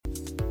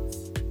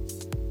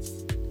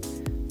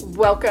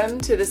Welcome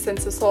to the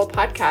Sense of Soul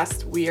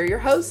podcast. We are your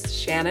hosts,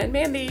 Shanna and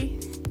Mandy.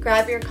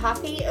 Grab your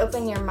coffee,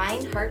 open your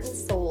mind, heart, and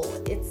soul.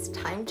 It's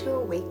time to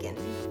awaken.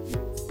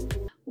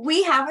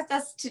 We have with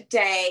us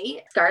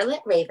today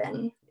Scarlett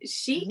Raven.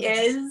 She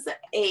is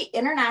an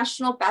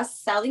international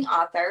best-selling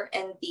author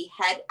and the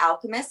head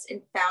alchemist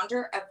and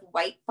founder of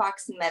White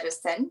Fox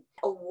Medicine,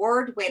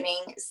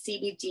 award-winning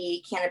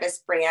CBD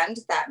cannabis brand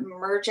that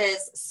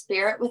merges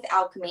spirit with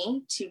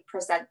alchemy to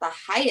present the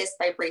highest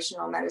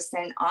vibrational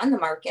medicine on the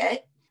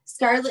market.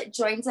 Scarlett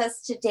joins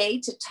us today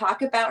to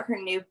talk about her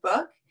new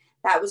book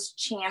that was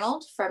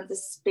channeled from the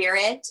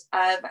spirit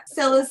of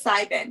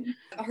psilocybin.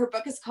 Her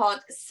book is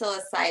called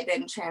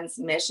Psilocybin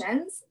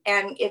Transmissions,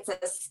 and it's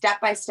a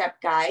step-by-step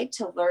guide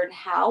to learn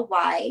how,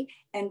 why,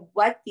 and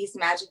what these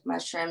magic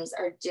mushrooms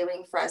are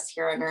doing for us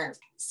here on Earth.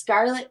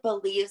 Scarlett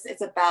believes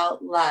it's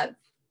about love.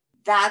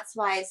 That's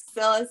why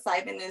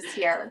psilocybin is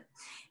here.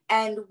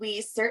 And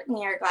we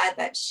certainly are glad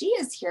that she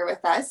is here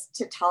with us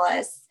to tell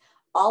us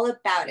all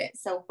about it.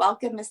 So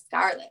welcome, Miss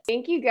Scarlett.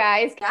 Thank you,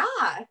 guys.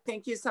 Yeah.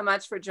 Thank you so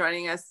much for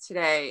joining us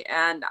today.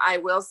 And I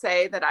will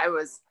say that I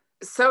was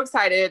so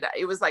excited.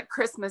 It was like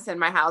Christmas in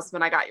my house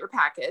when I got your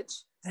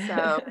package.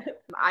 So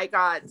I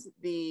got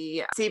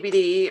the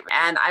CBD,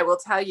 and I will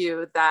tell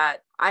you that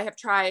I have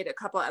tried a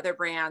couple other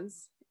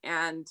brands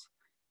and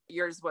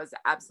yours was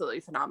absolutely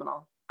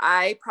phenomenal.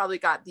 I probably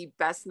got the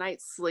best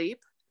night's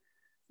sleep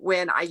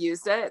when I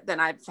used it than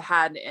I've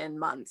had in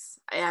months.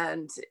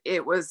 And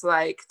it was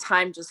like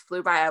time just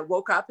flew by. I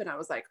woke up and I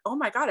was like, oh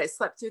my God, I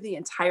slept through the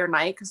entire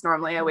night, because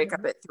normally I wake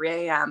up at 3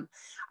 a.m.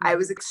 I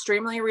was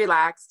extremely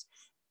relaxed.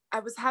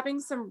 I was having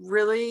some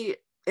really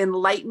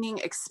enlightening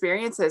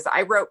experiences.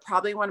 I wrote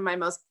probably one of my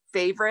most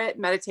favorite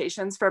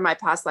meditations for my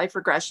past life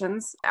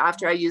regressions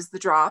after I used the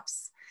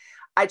drops.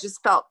 I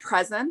just felt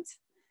present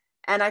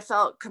and I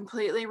felt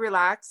completely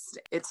relaxed.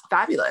 It's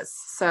fabulous.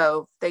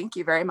 So thank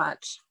you very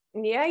much.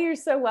 Yeah, you're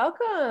so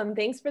welcome.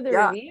 Thanks for the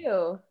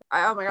review.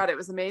 Oh my God, it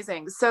was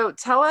amazing. So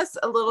tell us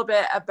a little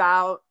bit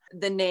about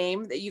the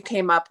name that you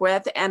came up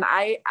with. And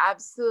I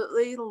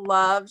absolutely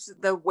loved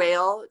the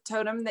whale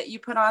totem that you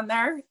put on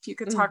there. If you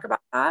could talk about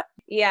that.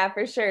 Yeah,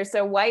 for sure.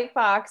 So White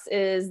Fox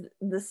is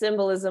the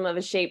symbolism of a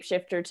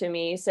shapeshifter to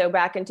me. So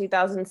back in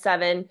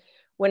 2007,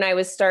 when I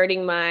was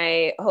starting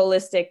my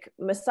holistic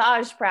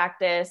massage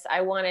practice,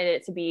 I wanted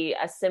it to be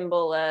a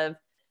symbol of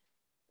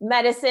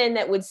medicine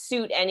that would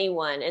suit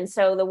anyone. And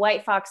so the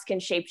White Fox can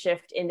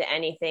shapeshift into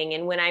anything.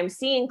 And when I'm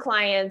seeing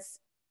clients,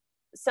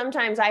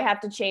 sometimes I have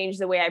to change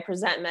the way I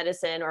present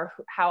medicine or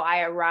how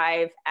I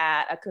arrive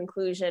at a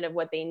conclusion of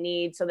what they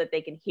need so that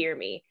they can hear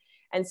me.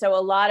 And so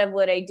a lot of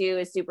what I do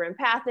is super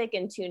empathic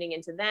and tuning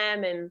into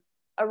them and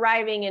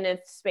arriving in a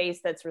space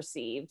that's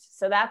received.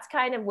 So that's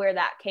kind of where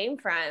that came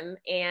from.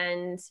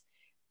 And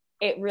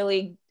it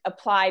really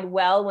applied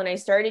well when I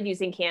started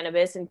using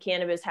cannabis, and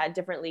cannabis had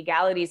different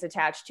legalities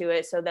attached to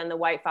it. So then the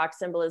White Fox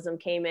symbolism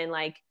came in,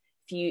 like,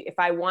 if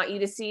I want you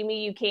to see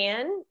me, you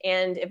can.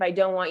 And if I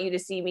don't want you to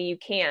see me, you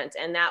can't.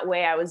 And that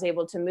way I was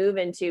able to move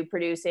into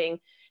producing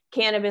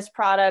cannabis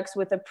products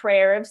with a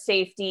prayer of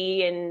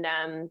safety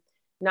and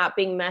not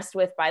being messed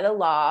with by the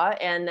law.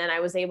 And then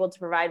I was able to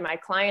provide my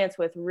clients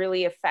with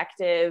really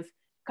effective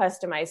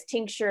customized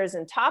tinctures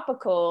and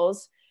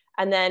topicals.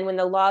 And then when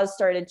the laws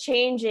started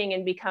changing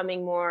and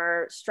becoming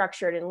more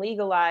structured and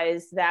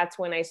legalized, that's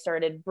when I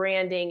started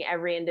branding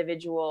every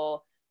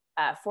individual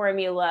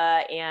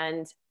formula.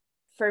 And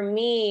for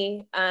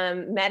me,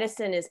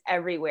 medicine is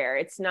everywhere.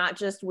 It's not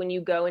just when you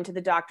go into the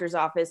doctor's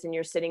office and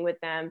you're sitting with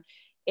them.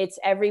 It's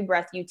every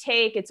breath you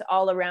take. It's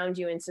all around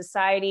you in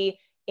society.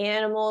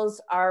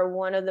 Animals are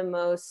one of the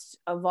most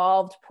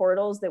evolved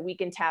portals that we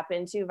can tap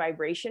into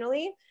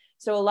vibrationally.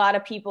 So a lot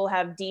of people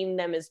have deemed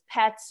them as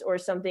pets or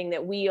something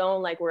that we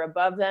own, like we're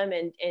above them.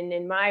 And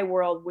in my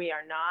world, we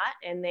are not.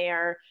 And they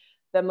are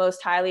the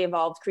most highly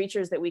evolved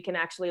creatures that we can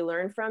actually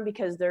learn from,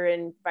 because they're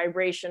in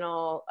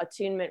vibrational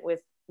attunement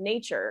with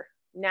nature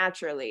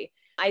naturally.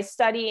 I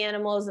study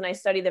animals and I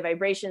study the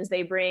vibrations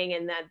they bring.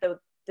 And that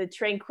the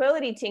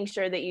tranquility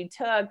tincture that you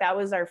took, that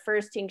was our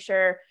first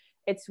tincture.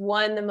 It's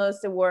won the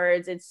most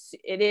awards. It's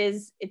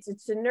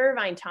a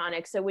nervine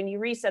tonic. So when you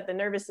reset the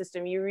nervous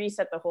system, you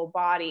reset the whole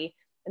body.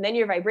 And then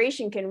your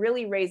vibration can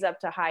really raise up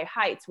to high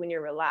heights when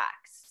you're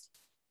relaxed.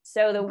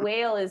 So the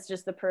whale is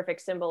just the perfect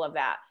symbol of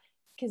that,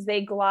 because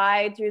they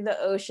glide through the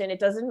ocean. It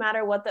doesn't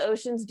matter what the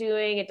ocean's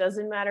doing. It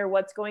doesn't matter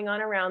what's going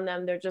on around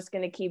them. They're just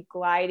going to keep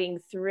gliding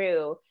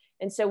through.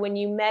 And so when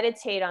you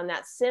meditate on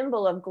that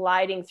symbol of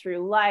gliding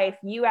through life,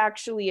 you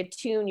actually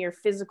attune your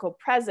physical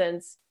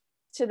presence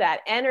to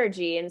that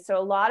energy. And so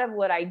a lot of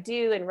what I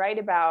do and write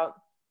about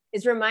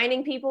is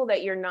reminding people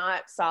that you're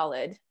not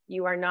solid.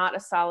 You are not a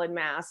solid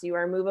mass. You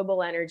are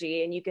movable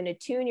energy, and you can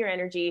attune your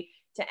energy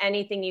to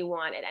anything you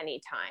want at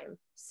any time.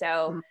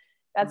 So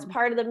that's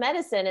part of the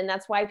medicine. And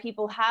that's why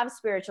people have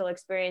spiritual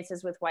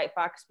experiences with White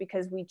Fox,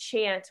 because we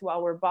chant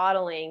while we're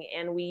bottling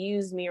and we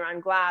use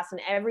Miron glass,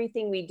 and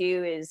everything we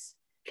do is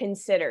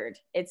considered.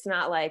 It's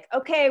not like,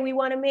 okay, we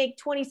want to make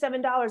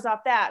 $27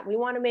 off that. We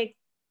want to make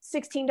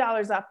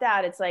 $16 off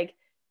that. It's like,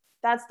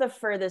 That's the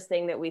furthest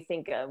thing that we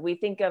think of. We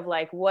think of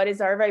like, what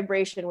is our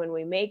vibration when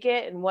we make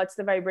it? And what's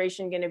the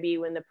vibration going to be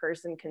when the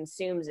person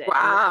consumes it? Wow.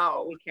 And that's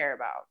what we care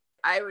about.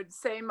 I would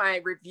say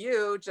my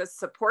review just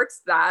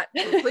supports that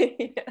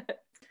completely. Yeah.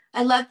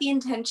 I love the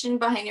intention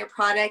behind your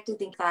product. I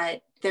think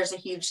that there's a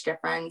huge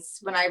difference.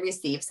 When I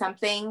receive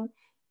something,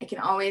 I can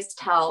always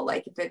tell,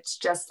 like, if it's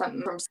just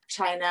something from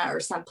China or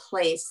some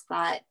place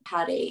that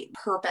had a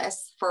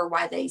purpose for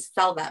why they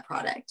sell that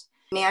product.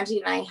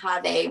 Mandy and I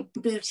have a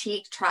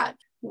boutique truck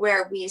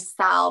where we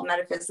sell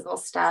metaphysical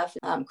stuff,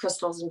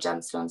 crystals and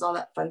gemstones, all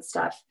that fun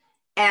stuff.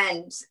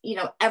 And, you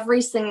know,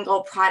 every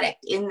single product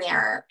in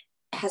there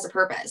has a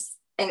purpose.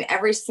 And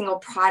every single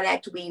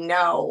product we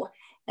know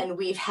and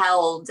we've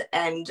held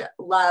and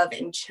love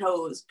and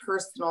chose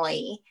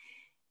personally.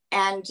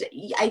 And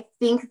I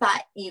think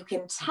that you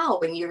can tell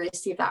when you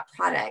receive that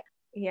product.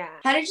 Yeah.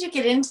 How did you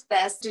get into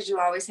this? Did you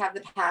always have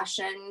the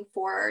passion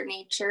for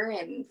nature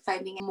and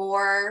finding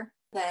more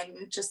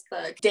than just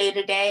the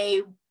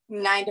day-to-day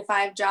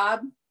 9-to-5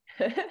 job?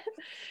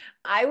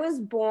 I was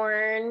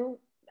born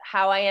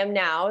how I am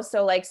now.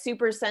 So like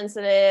super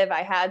sensitive.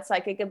 I had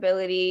psychic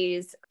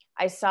abilities.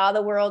 I saw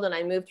the world and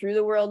I moved through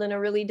the world in a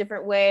really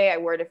different way. I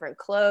wore different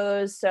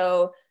clothes.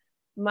 So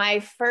my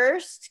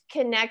first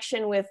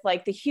connection with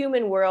like the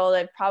human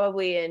world,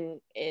 probably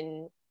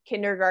in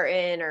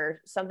kindergarten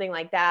or something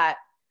like that,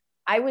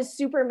 I was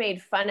super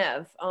made fun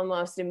of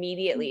almost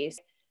immediately.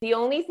 The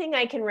only thing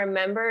I can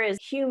remember is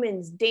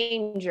humans'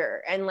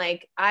 danger. And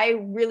like, I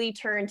really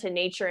turned to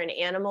nature and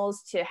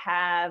animals to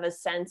have a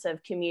sense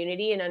of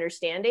community and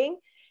understanding.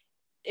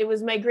 It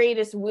was my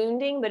greatest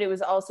wounding, but it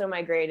was also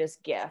my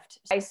greatest gift.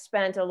 I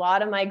spent a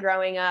lot of my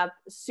growing up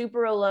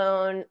super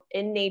alone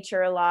in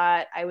nature a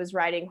lot. I was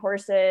riding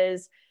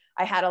horses.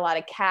 I had a lot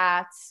of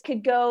cats.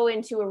 Could go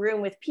into a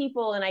room with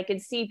people and I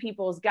could see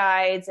people's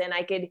guides and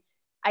I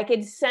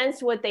could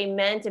sense what they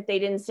meant if they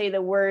didn't say the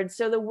words.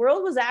 So the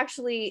world was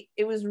actually,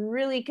 it was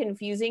really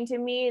confusing to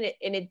me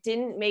and it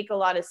didn't make a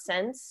lot of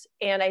sense.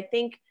 And I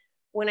think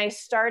when I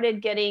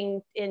started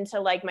getting into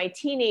like my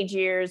teenage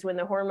years, when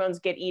the hormones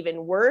get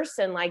even worse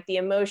and like the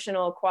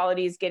emotional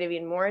qualities get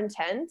even more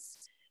intense,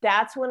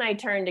 that's when I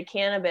turned to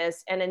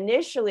cannabis. And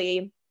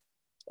initially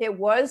it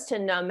was to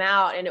numb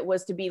out and it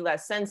was to be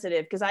less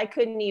sensitive because I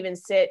couldn't even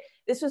sit.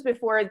 This was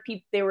before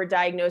they were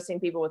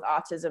diagnosing people with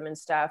autism and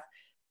stuff.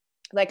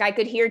 Like I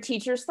could hear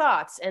teachers'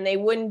 thoughts and they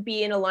wouldn't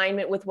be in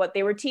alignment with what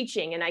they were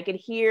teaching. And I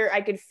could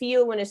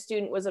feel when a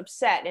student was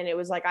upset and it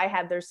was like I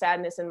had their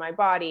sadness in my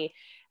body.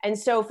 And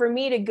so for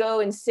me to go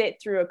and sit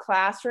through a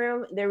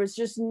classroom, there was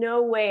just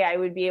no way I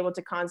would be able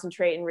to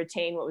concentrate and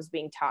retain what was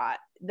being taught.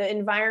 The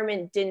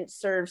environment didn't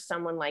serve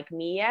someone like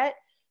me yet.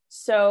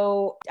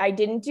 So I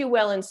didn't do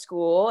well in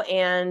school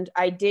and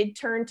I did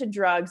turn to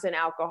drugs and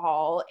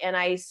alcohol. And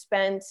I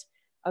spent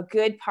a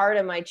good part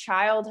of my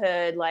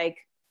childhood, like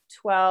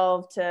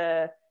 12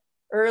 to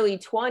early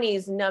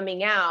 20s,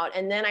 numbing out.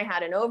 And then I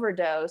had an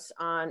overdose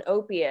on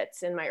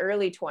opiates in my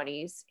early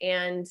 20s.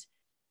 And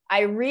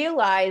I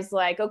realized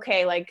like,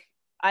 okay, like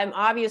I'm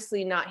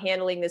obviously not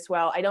handling this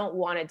well. I don't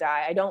want to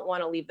die. I don't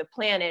want to leave the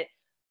planet,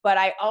 but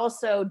I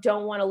also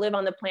don't want to live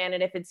on the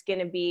planet if it's going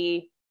to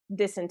be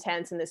this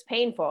intense and this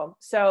painful.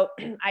 So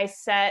I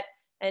set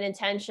an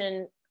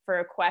intention for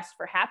a quest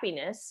for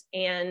happiness.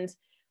 And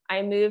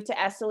I moved to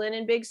Esalen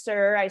in Big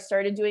Sur. I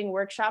started doing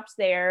workshops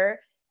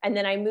there. And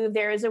then I moved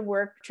there as a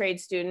work trade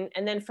student.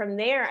 And then from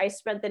there, I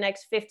spent the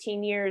next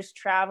 15 years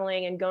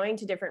traveling and going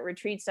to different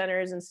retreat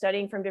centers and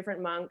studying from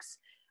different monks.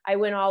 I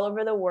went all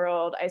over the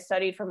world. I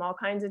studied from all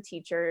kinds of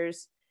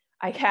teachers.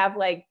 I have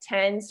like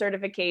 10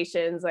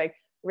 certifications, like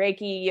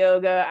Reiki,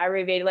 yoga,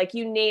 Ayurveda, like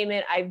you name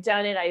it. I've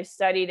done it. I've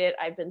studied it.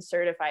 I've been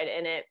certified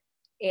in it.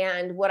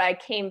 And what I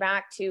came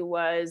back to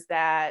was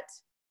that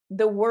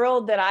the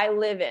world that I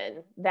live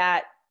in,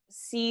 that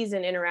sees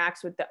and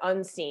interacts with the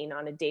unseen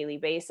on a daily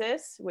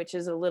basis, which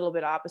is a little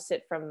bit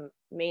opposite from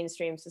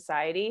mainstream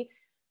society.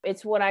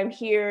 It's what I'm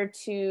here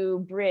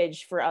to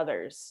bridge for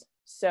others.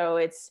 So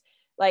it's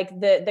like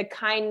the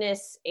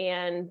kindness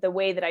and the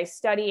way that I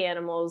study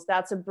animals,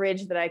 that's a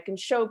bridge that I can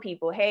show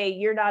people, hey,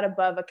 you're not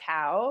above a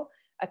cow.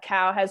 A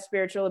cow has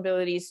spiritual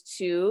abilities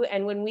too.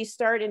 And when we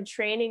start in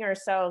training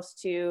ourselves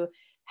to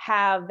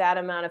have that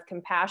amount of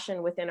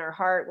compassion within our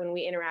heart, when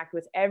we interact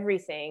with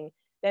everything,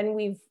 then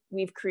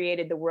we've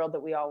created the world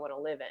that we all want to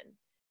live in.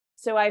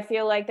 So I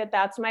feel like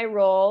that's my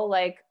role.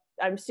 Like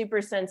I'm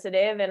super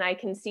sensitive and I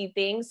can see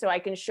things, so I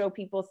can show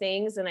people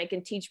things and I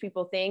can teach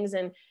people things.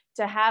 And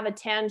to have a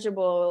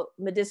tangible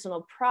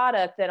medicinal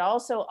product that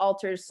also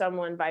alters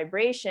someone's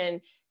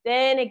vibration,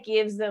 then it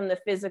gives them the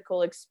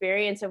physical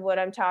experience of what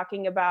I'm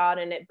talking about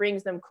and it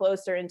brings them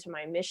closer into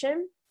my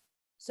mission.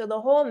 So the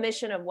whole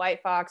mission of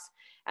White Fox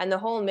and the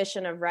whole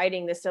mission of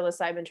writing the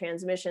psilocybin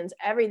transmissions,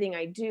 everything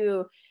I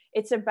do,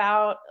 it's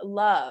about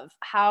love.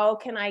 How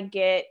can I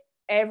get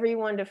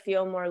everyone to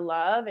feel more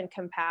love and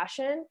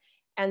compassion,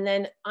 and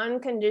then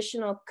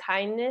unconditional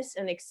kindness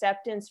and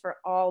acceptance for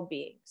all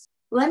beings?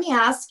 Let me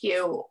ask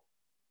you,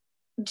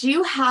 do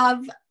you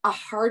have a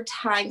hard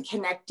time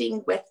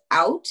connecting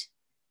without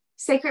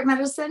sacred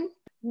medicine?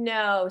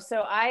 No.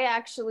 So I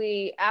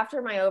actually,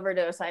 after my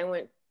overdose, I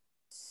went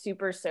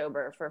super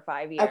sober for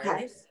 5 years.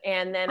 Okay.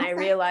 And then I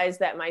realized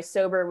that my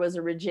sober was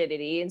a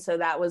rigidity. And so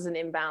that was an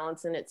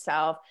imbalance in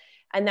itself.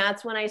 And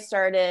that's when I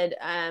started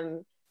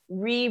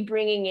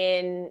bringing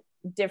in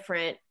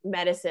different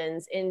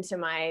medicines into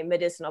my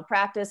medicinal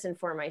practice and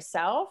for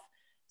myself.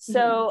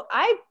 So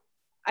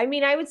I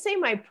mean, I would say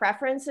my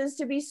preference is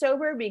to be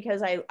sober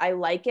because I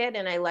like it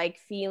and I like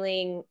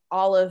feeling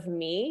all of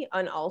me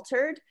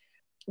unaltered,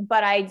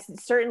 but I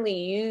certainly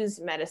use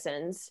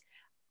medicines.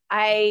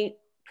 I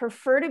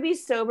prefer to be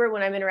sober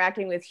when I'm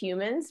interacting with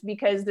humans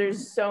because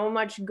there's so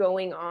much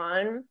going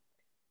on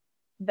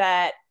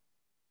that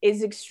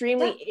is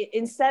extremely,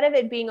 instead of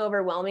it being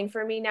overwhelming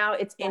for me now,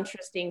 it's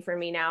interesting for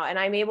me now. And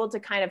I'm able to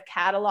kind of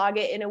catalog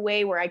it in a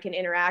way where I can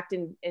interact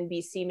and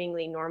be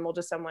seemingly normal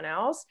to someone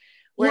else.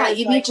 Whereas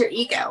you need your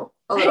ego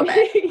a little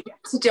bit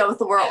to deal with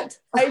the world.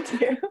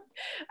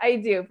 I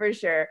do for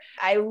sure.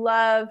 I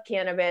love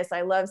cannabis.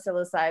 I love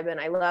psilocybin.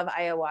 I love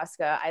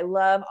ayahuasca. I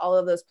love all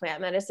of those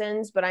plant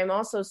medicines, but I'm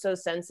also so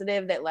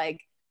sensitive that like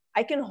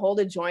I can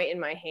hold a joint in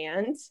my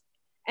hands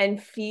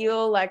and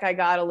feel like I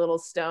got a little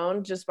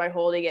stoned just by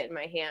holding it in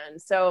my hand.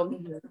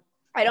 So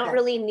I don't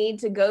really need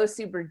to go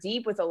super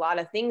deep with a lot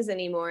of things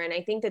anymore. And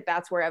I think that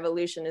that's where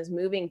evolution is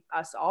moving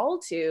us all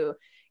to,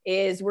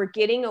 is we're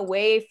getting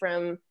away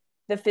from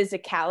the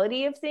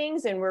physicality of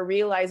things and we're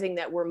realizing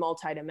that we're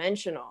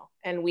multidimensional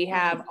and we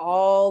have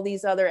all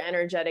these other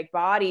energetic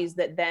bodies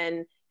that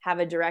then have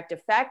a direct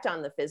effect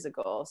on the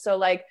physical. So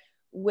like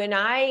when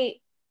I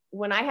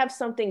have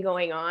something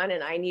going on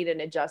and I need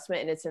an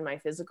adjustment and it's in my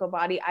physical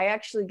body, I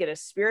actually get a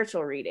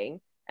spiritual reading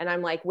and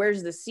I'm like,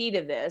 where's the seed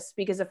of this?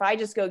 Because if I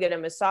just go get a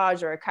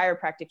massage or a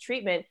chiropractic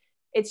treatment,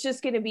 it's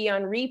just going to be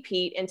on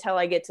repeat until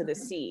I get to the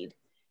seed.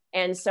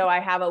 And so I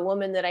have a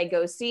woman that I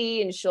go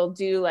see and she'll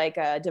do like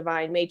a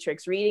divine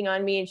matrix reading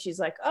on me. And she's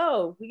like,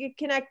 oh, we could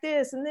connect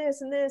this and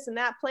this and this and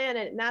that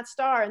planet and that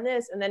star and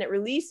this. And then it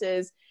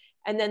releases.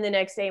 And then the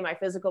next day, my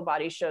physical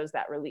body shows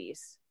that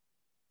release.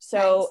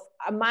 So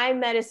my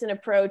medicine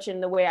approach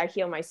and the way I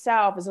heal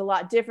myself is a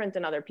lot different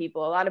than other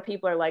people. A lot of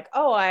people are like,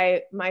 oh,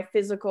 my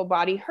physical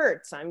body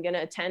hurts. I'm going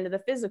to attend to the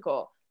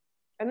physical.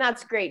 And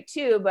that's great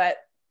too. But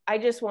I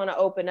just want to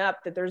open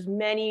up that there's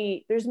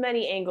many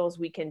angles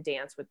we can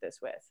dance with this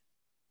with.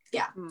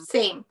 Yeah,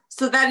 same.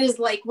 So that is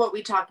like what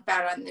we talk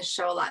about on this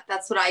show a lot.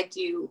 That's what I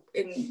do.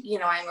 And, you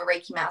know, I'm a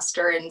Reiki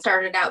master and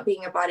started out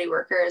being a body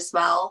worker as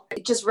well.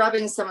 Just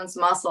rubbing someone's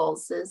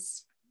muscles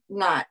is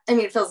not, I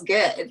mean, it feels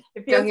good.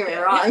 Don't get me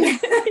wrong.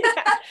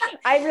 Yeah,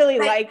 I really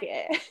like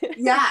it.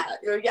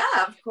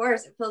 yeah, of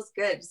course. It feels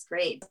good. It's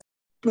great.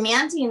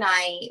 Mandy and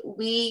I,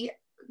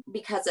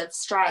 because of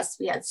stress,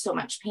 we had so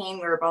much pain.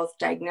 We were both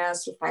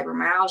diagnosed with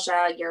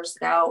fibromyalgia years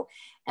ago.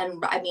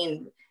 And I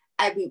mean,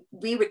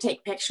 we would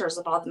take pictures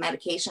of all the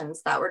medications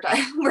that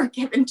were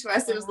given to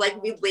us. It was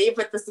like we'd leave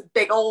with this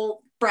big old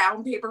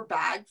brown paper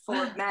bag full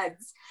of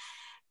meds.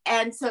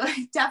 And so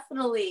I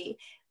definitely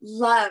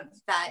love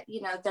that,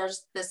 you know,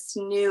 there's this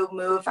new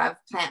move of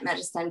plant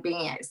medicine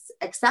being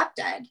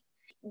accepted.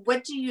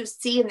 What do you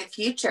see in the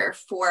future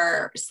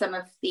for some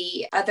of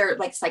the other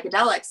like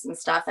psychedelics and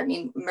stuff? I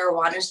mean,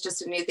 marijuana is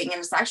just a new thing and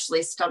it's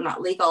actually still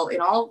not legal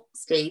in all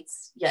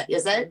states yet,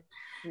 is it?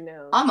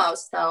 No.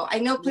 Almost though. I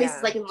know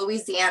places like in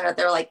Louisiana,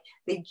 they're like,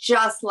 they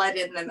just let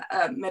in the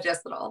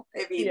medicinal.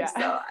 I mean,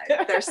 so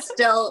there's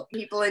still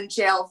people in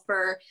jail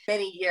for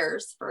many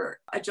years for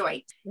a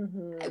joint,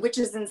 which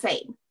is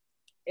insane.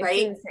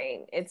 It's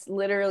insane. It's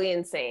literally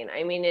insane.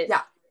 I mean,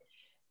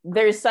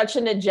 there's such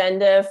an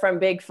agenda from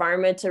big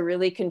pharma to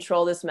really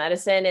control this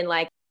medicine. And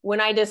like,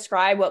 when I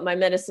describe what my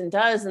medicine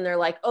does and they're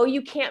like, oh,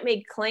 you can't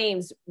make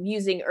claims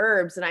using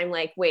herbs. And I'm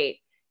like, wait,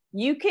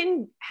 you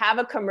can have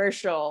a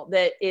commercial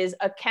that is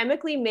a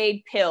chemically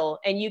made pill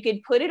and you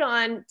could put it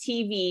on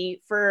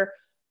TV for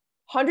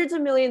hundreds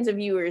of millions of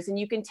viewers and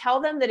you can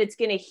tell them that it's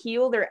going to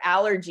heal their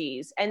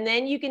allergies. And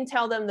then you can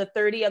tell them the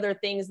 30 other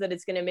things that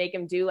it's going to make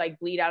them do, like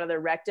bleed out of their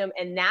rectum.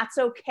 And that's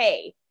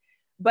okay.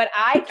 But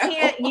I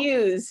can't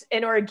use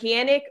an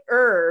organic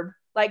herb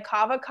like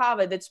kava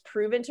kava that's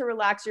proven to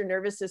relax your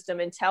nervous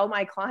system and tell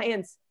my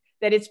clients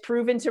that it's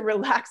proven to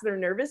relax their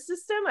nervous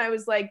system. I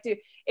was like, dude,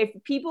 if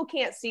people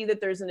can't see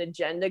that there's an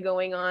agenda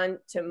going on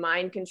to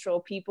mind control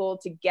people,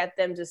 to get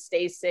them to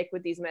stay sick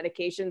with these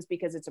medications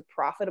because it's a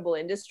profitable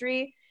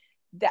industry,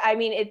 I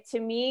mean, to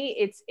me,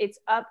 it's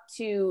up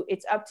to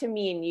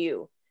me and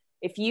you.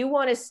 If you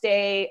want to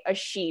stay a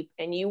sheep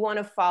and you want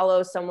to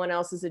follow someone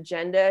else's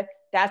agenda,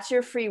 that's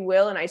your free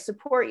will and I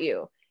support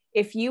you.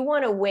 If you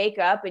want to wake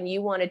up and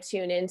you want to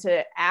tune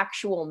into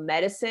actual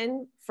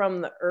medicine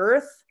from the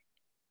earth,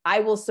 I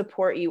will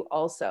support you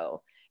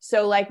also.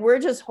 So like, we're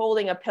just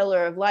holding a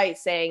pillar of light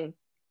saying,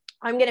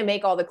 I'm going to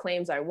make all the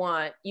claims I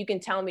want. You can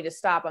tell me to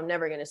stop. I'm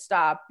never going to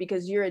stop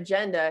because your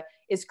agenda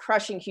is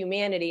crushing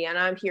humanity. And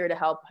I'm here to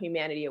help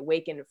humanity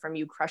awaken from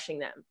you crushing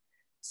them.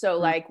 So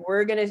like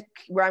I'm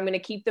going to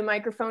keep the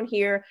microphone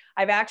here.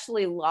 I've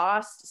actually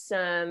lost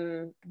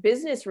some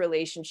business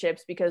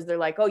relationships because they're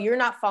like, oh, you're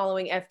not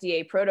following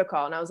FDA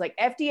protocol. And I was like,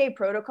 FDA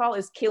protocol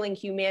is killing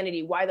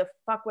humanity. Why the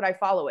fuck would I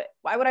follow it?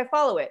 Why would I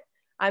follow it?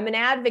 I'm an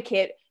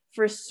advocate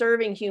for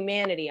serving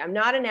humanity. I'm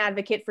not an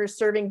advocate for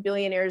serving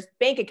billionaires'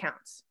 bank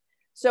accounts.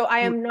 So I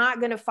am not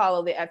going to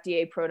follow the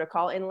FDA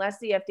protocol unless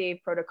the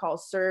FDA protocol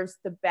serves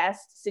the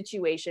best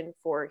situation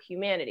for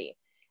humanity.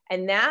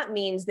 And that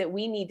means that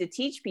we need to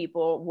teach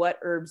people what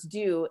herbs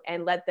do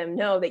and let them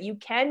know that you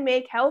can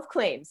make health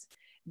claims.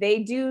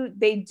 They do.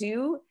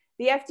 The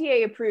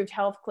FDA approved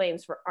health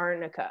claims for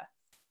arnica.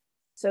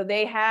 So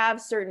they have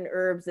certain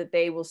herbs that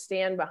they will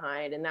stand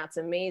behind, and that's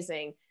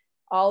amazing.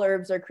 All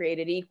herbs are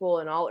created equal,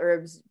 and all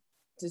herbs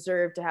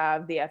deserve to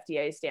have the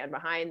FDA stand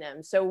behind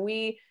them. So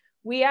we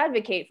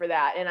advocate for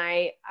that. And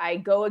I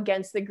go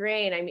against the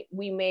grain. I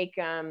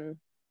mean,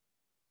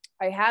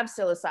 I have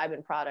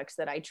psilocybin products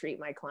that I treat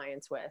my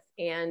clients with,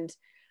 and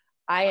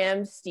I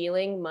am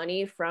stealing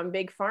money from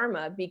Big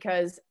Pharma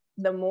because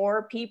the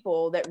more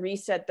people that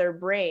reset their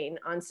brain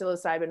on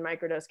psilocybin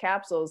microdose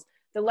capsules,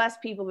 the less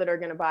people that are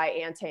going to buy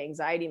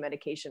anti-anxiety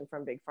medication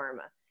from Big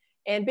Pharma.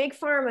 And Big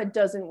Pharma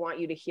doesn't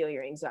want you to heal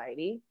your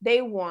anxiety.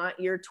 They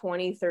want your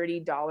 $20,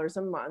 $30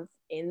 a month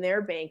in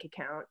their bank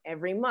account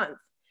every month.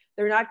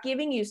 They're not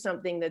giving you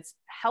something that's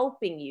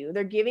helping you.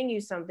 They're giving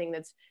you something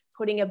that's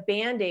putting a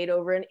Band-Aid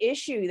over an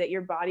issue that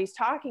your body's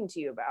talking to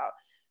you about.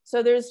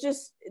 So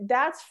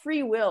that's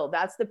free will.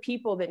 That's the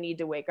people that need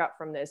to wake up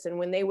from this. And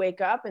when they wake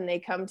up and they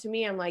come to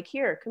me, I'm like,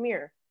 come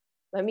here.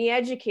 Let me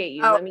educate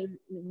you. Let me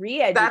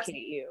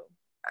re-educate you.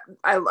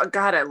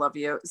 God, I love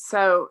you.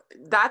 So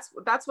that's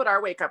what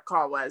our wake up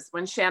call was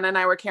when Shannon and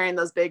I were carrying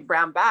those big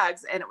brown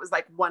bags, and it was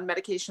like one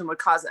medication would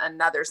cause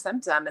another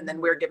symptom, and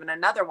then we were given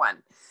another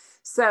one.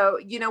 So,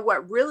 you know,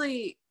 what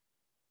really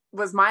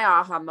was my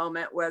aha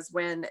moment was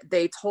when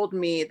they told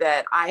me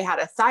that I had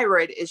a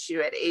thyroid issue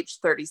at age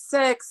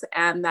 36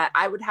 and that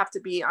I would have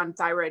to be on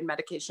thyroid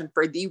medication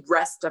for the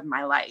rest of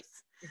my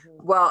life.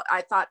 Mm-hmm. Well,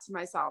 I thought to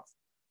myself,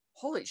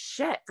 holy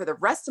shit, for the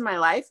rest of my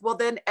life? Well,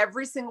 then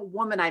every single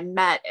woman I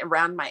met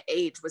around my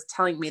age was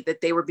telling me that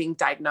they were being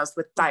diagnosed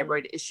with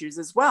thyroid issues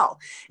as well.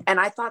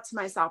 And I thought to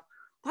myself,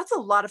 that's a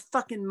lot of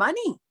fucking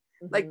money.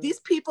 Like these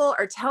people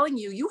are telling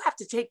you, you have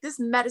to take this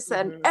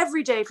medicine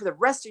every day for the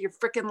rest of your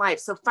freaking life.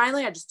 So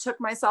finally, I just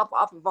took myself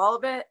off of all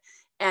of it.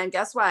 And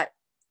guess what?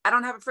 I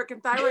don't have a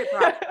freaking thyroid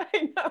problem.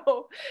 I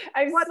know.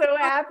 I'm so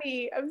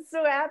happy. I'm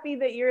so happy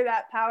that you're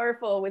that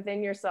powerful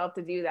within yourself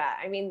to do that.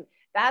 I mean,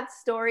 that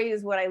story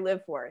is what I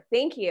live for.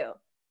 Thank you.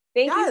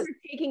 Thank you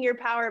for taking your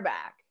power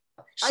back.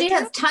 She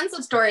has tons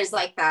of stories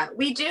like that.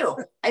 We do.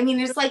 I mean,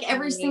 it's like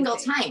every single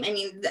time. I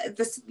mean,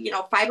 this,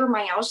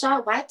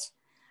 fibromyalgia, what?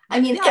 I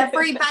mean,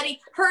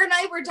 everybody, her and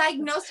I were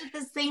diagnosed at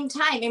the same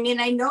time. I mean,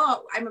 I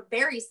know I'm a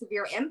very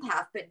severe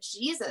empath, but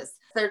Jesus,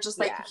 they're just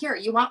like, here,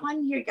 you want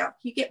one? Here you go.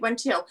 You get one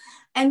too.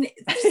 And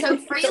so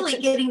freely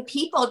getting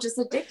people just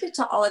addicted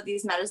to all of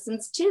these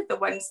medicines too. The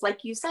ones,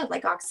 like you said,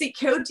 like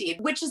oxycodone,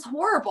 which is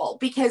horrible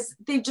because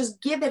they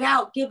just give it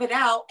out.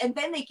 And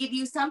then they give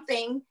you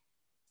something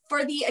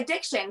for the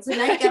addiction. So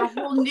now you get a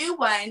whole new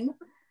one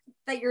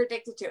that you're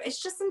addicted to.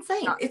 It's just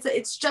insane.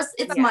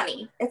 It's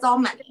money. It's all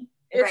money.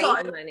 It's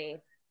all money.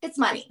 It's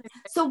money.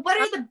 So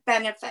what are the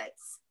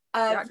benefits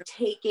of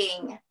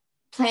taking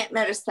plant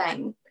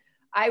medicine?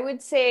 I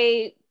would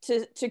say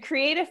to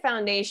create a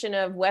foundation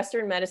of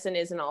Western medicine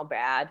isn't all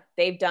bad.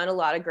 They've done a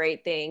lot of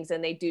great things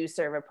and they do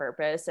serve a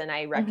purpose. And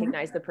I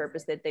recognize the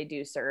purpose that they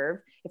do serve.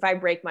 If I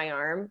break my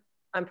arm,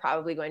 I'm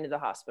probably going to the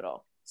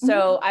hospital.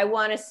 So I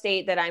want to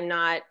state that I'm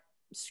not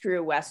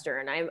screw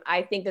Western.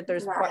 I think that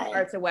there's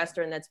parts of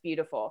Western that's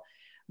beautiful.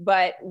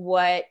 But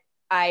what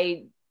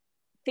I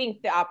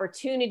think the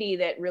opportunity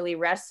that really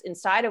rests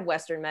inside of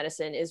Western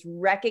medicine is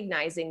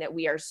recognizing that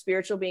we are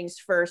spiritual beings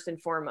first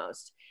and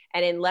foremost.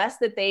 And unless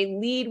that they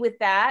lead with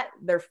that,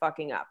 they're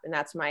fucking up. And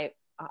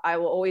I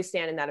will always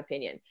stand in that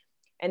opinion.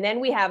 And then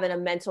we have a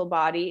mental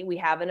body, we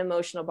have an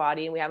emotional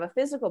body, and we have a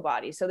physical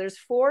body. So there's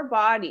 4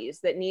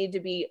 bodies that need to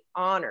be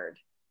honored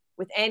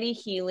with any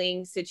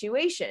healing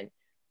situation.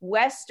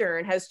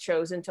 Western has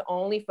chosen to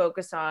only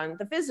focus on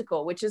the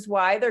physical, which is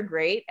why they're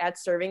great at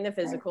serving the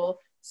physical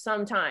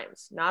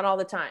sometimes, not all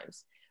the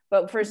times.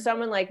 But for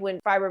someone like when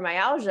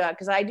fibromyalgia,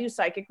 because I do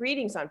psychic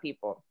readings on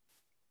people.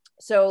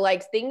 So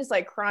like things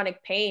like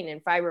chronic pain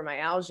and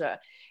fibromyalgia,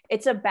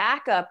 it's a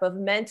backup of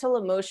mental,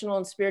 emotional,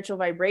 and spiritual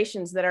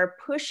vibrations that are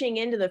pushing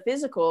into the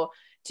physical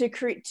to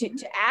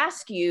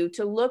ask you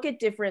to look at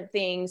different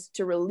things,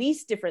 to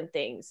release different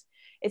things.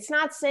 It's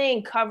not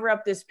saying cover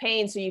up this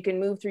pain so you can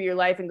move through your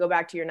life and go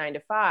back to your 9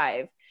 to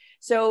 5.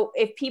 So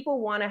if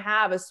people want to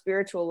have a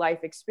spiritual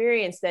life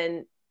experience,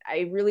 then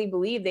I really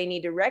believe they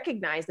need to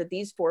recognize that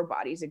these 4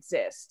 bodies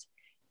exist.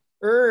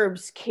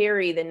 Herbs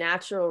carry the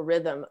natural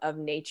rhythm of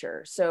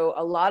nature. So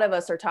a lot of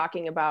us are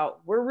talking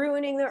about, we're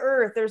ruining the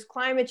earth. There's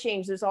climate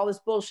change. There's all this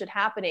bullshit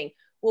happening.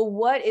 Well,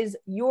 what is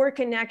your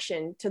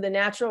connection to the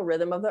natural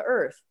rhythm of the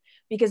earth?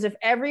 Because if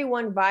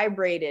everyone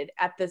vibrated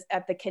at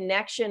the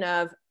connection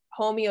of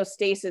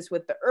homeostasis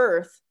with the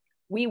earth,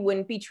 we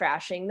wouldn't be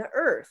trashing the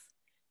earth.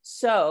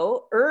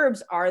 So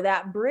herbs are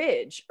that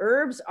bridge.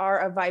 Herbs are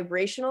a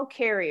vibrational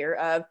carrier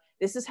of,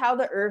 this is how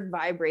the earth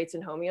vibrates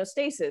in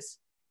homeostasis.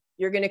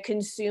 You're going to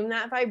consume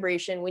that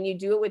vibration. When you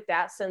do it with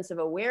that sense of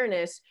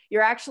awareness,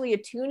 you're actually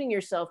attuning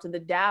yourself to the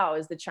Tao,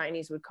 as the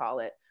Chinese would call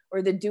it,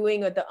 or the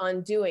doing or the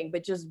undoing,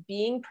 but just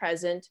being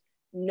present,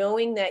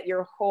 knowing that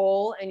you're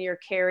whole and you're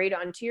carried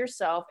onto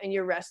yourself and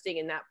you're resting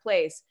in that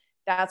place.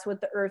 That's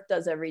what the earth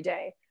does every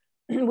day.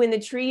 When the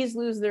trees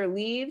lose their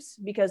leaves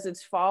because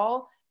it's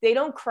fall, they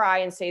don't cry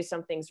and say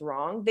something's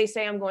wrong. They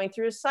say, I'm going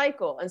through a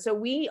cycle. And so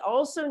we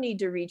also need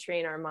to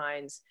retrain our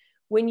minds.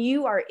 When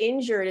you are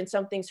injured and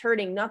something's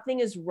hurting, nothing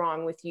is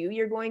wrong with you.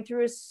 You're going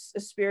through a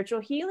spiritual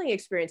healing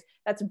experience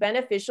that's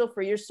beneficial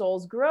for your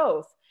soul's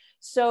growth.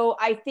 So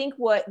I think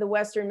what the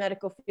Western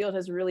medical field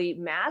has really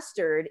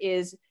mastered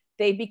is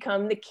they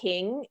become the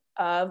king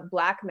of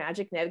black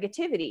magic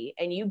negativity.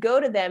 And you go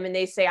to them and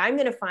they say, I'm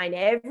going to find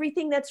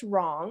everything that's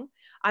wrong.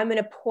 I'm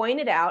going to point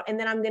it out, and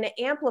then I'm going to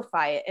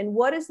amplify it. And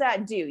what does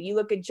that do? You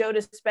look at Joe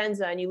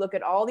Dispenza and you look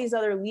at all these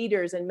other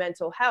leaders in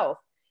mental health.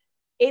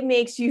 It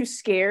makes you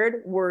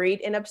scared,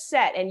 worried, and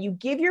upset. And you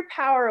give your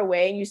power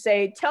away and you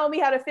say, tell me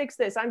how to fix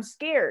this. I'm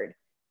scared.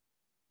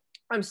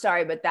 I'm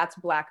sorry, but that's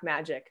black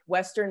magic.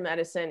 Western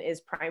medicine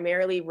is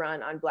primarily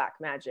run on black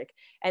magic.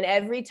 And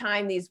every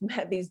time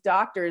these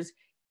doctors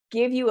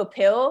give you a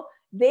pill,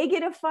 they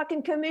get a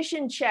fucking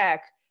commission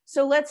check.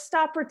 So let's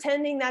stop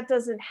pretending that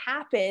doesn't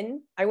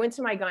happen. I went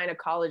to my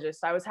gynecologist.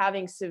 I was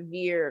having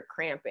severe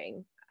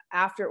cramping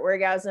after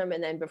orgasm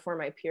and then before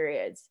my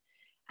periods.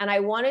 And I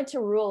wanted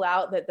to rule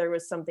out that there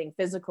was something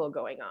physical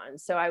going on.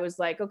 So I was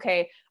like,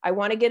 okay, I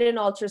want to get an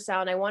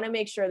ultrasound. I want to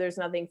make sure there's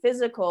nothing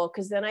physical,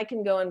 because then I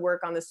can go and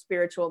work on the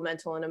spiritual,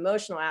 mental, and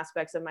emotional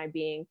aspects of my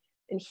being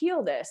and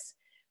heal this.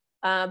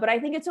 But I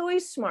think it's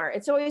always smart.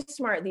 It's always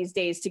smart these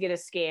days to get a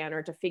scan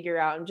or to figure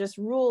out and just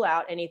rule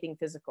out anything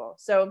physical.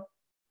 So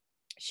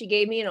she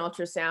gave me an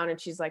ultrasound and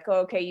she's like,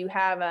 oh, okay, you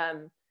have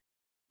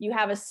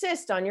a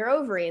cyst on your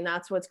ovary and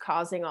that's what's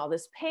causing all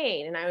this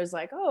pain. And I was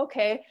like, oh,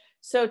 okay.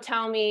 So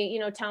tell me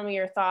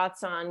your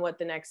thoughts on what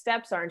the next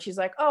steps are. And she's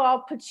like, oh,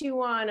 I'll put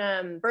you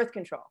on birth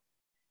control.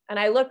 And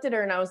I looked at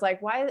her and I was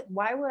like, why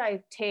would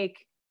I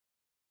take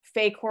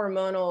fake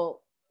hormonal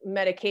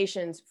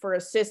medications for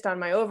a cyst on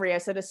my ovary? I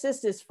said, a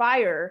cyst is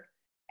fire.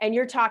 And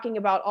you're talking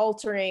about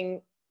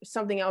altering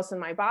something else in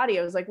my body.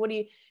 I was like,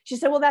 she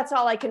said, well, that's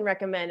all I can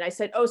recommend. I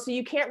said, oh, so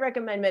you can't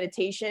recommend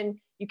meditation.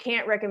 You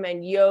can't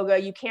recommend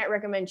yoga. You can't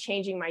recommend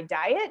changing my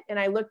diet. And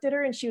I looked at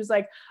her and she was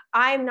like,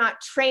 I'm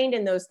not trained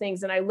in those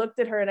things. And I looked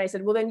at her and I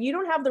said, well, then you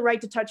don't have the right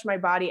to touch my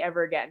body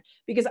ever again,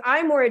 because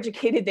I'm more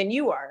educated than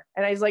you are.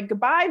 And I was like,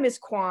 goodbye, Miss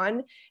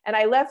Kwan. And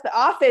I left the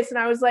office and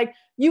I was like,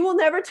 you will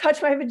never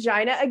touch my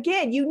vagina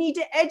again. You need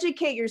to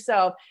educate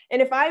yourself.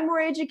 And if I'm more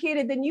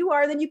educated than you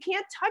are, then you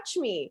can't touch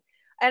me.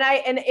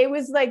 And it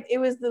was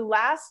the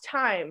last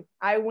time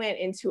I went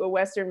into a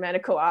Western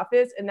medical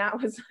office. And that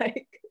was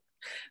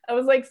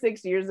like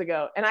 6 years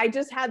ago. And I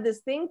just had this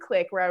thing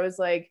click where I was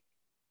like,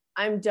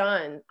 I'm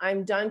done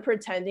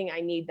pretending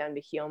I need them to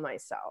heal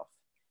myself.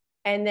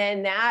 And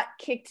then that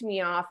kicked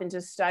me off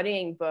into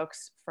studying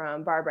books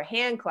from Barbara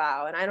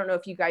Handclough. And I don't know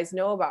if you guys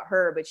know about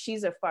her, but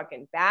she's a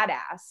fucking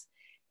badass.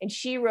 And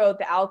she wrote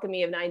The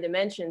Alchemy of Nine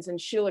Dimensions, and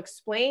she'll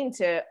explain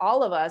to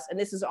all of us, and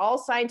this is all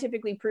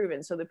scientifically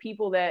proven. So the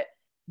people that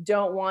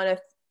don't want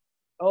to,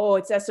 oh,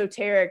 it's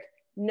esoteric.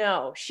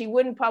 No, she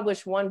wouldn't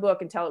publish one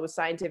book until it was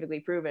scientifically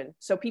proven.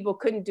 So people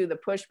couldn't do the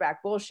pushback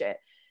bullshit.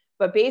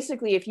 But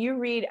basically, if you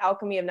read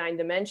Alchemy of Nine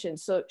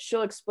Dimensions, so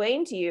she'll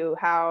explain to you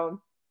how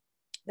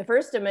the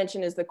first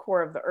dimension is the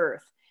core of the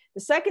earth.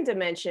 The second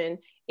dimension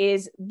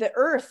is the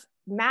earth,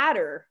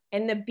 matter,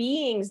 and the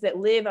beings that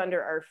live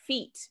under our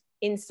feet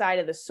inside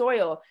of the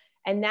soil.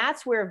 And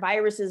that's where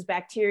viruses,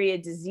 bacteria,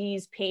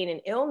 disease, pain,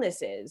 and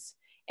illness is.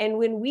 And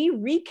when we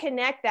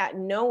reconnect that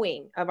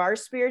knowing of our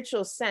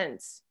spiritual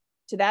sense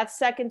to that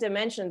second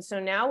dimension, so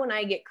now when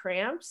I get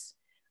cramps,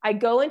 I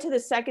go into the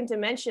second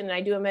dimension and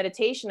I do a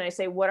meditation. And I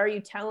say, what are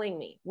you telling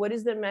me? What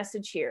is the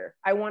message here?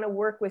 I want to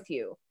work with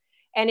you.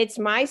 And it's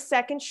my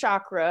second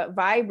chakra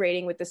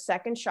vibrating with the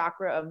second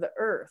chakra of the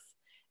earth.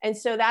 And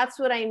so that's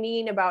what I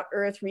mean about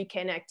earth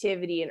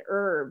reconnectivity and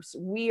herbs.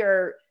 We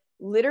are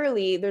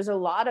literally, there's a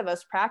lot of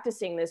us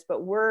practicing this,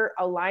 but we're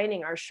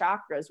aligning our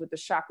chakras with the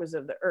chakras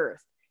of the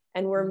earth.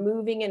 And we're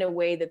moving in a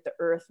way that the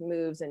earth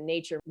moves and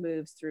nature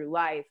moves through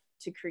life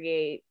to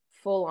create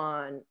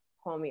full-on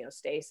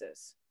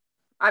homeostasis.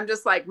 I'm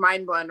just like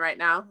mind blown right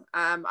now.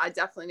 I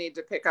definitely need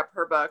to pick up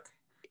her book.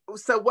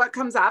 So what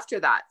comes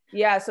after that?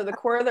 Yeah. So the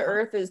core of the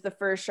earth is the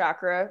first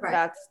chakra.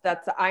 Right.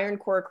 That's the iron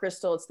core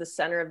crystal. It's the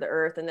center of the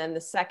earth. And then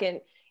the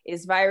second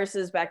is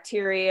viruses,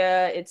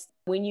 bacteria. It's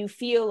when you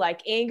feel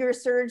like anger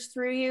surge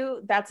through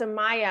you, that's a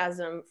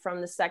miasm from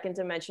the second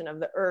dimension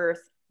of the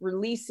earth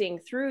releasing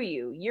through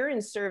you. You're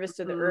in service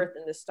to the earth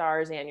and the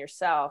stars and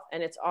yourself.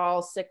 And it's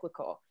all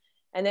cyclical.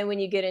 And then when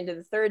you get into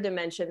the third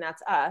dimension,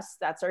 that's us,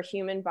 that's our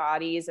human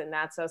bodies, and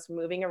that's us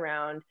moving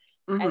around.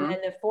 Mm-hmm. And then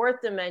the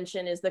fourth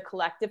dimension is the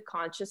collective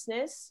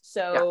consciousness.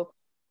 So,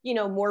 you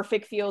know,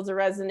 morphic fields of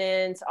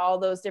resonance, all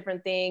those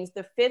different things.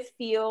 The fifth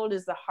field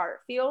is the heart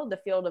field, the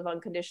field of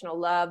unconditional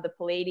love. The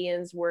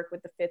Pleiadians work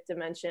with the fifth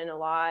dimension a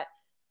lot.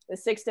 The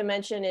sixth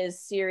dimension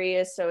is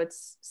Sirius, so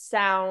it's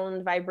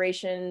sound,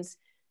 vibrations.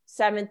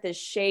 Seventh is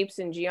shapes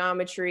and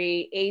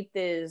geometry. Eighth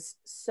is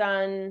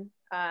sun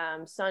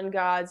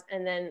gods.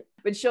 And then,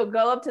 but she'll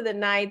go up to the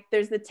ninth.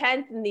 There's the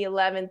 10th and the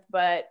 11th,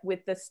 but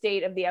with the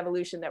state of the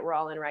evolution that we're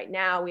all in right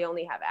now, we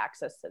only have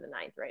access to the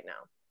ninth right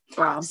now.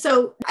 Wow.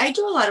 So I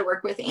do a lot of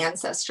work with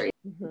ancestry.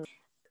 Mm-hmm.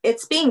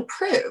 It's being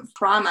proved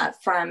trauma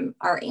from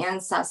our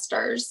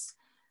ancestors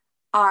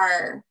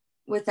are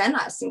within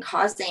us and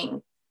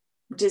causing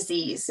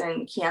disease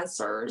and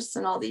cancers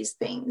and all these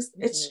things.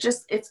 Mm-hmm. It's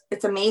just,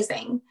 it's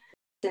amazing.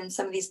 And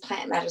some of these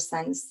plant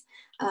medicines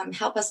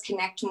help us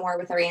connect more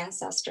with our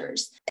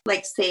ancestors,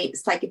 like say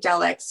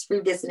psychedelics,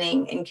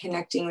 revisiting and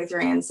connecting with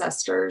your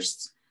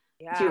ancestors.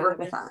 Yeah, if you work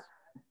with that.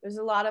 There's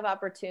a lot of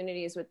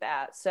opportunities with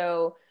that.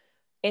 So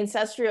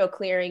ancestral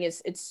clearing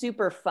it's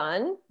super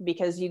fun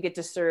because you get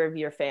to serve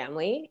your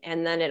family,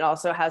 and then it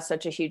also has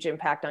such a huge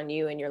impact on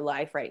you and your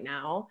life right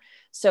now.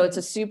 So it's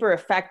a super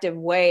effective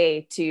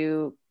way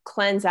to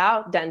cleanse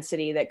out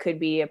density that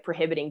could be a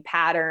prohibiting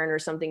pattern or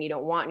something you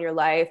don't want in your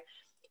life.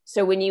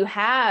 So when you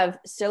have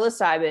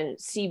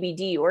psilocybin,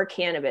 CBD, or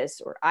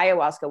cannabis or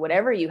ayahuasca,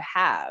 whatever you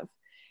have,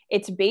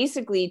 it's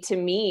basically, to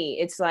me,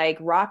 it's like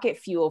rocket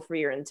fuel for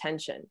your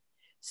intention.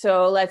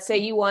 So let's say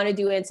you want to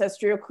do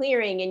ancestral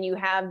clearing and you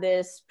have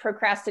this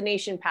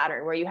procrastination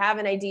pattern where you have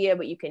an idea,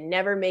 but you can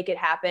never make it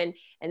happen.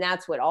 And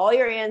that's what all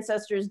your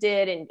ancestors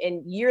did.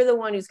 And you're the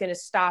one who's going to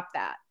stop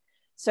that.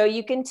 So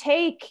you can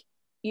take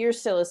your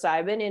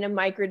psilocybin in a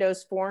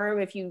microdose form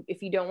if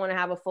you don't want to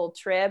have a full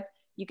trip.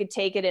 You could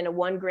take it in a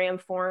 1 gram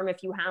form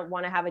if you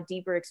want to have a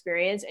deeper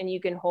experience, and you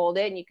can hold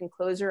it and you can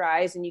close your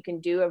eyes and you can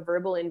do a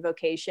verbal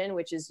invocation,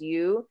 which is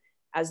you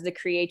as the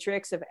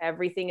creatrix of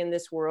everything in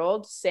this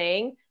world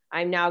saying,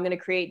 I'm now going to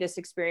create this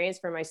experience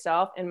for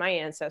myself and my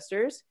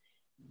ancestors.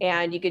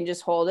 And you can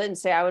just hold it and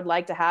say, I would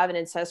like to have an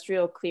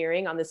ancestral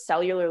clearing on the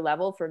cellular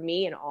level for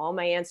me and all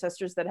my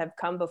ancestors that have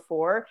come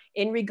before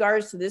in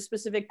regards to this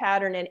specific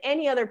pattern and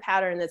any other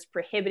pattern that's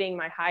prohibiting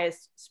my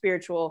highest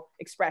spiritual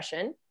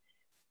expression.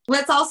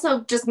 Let's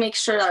also just make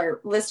sure our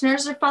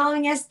listeners are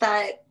following us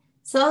that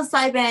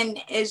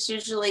psilocybin is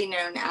usually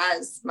known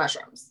as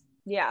mushrooms.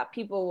 Yeah,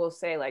 people will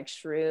say like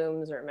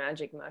shrooms or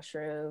magic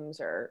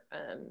mushrooms or,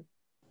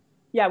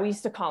 yeah, we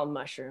used to call them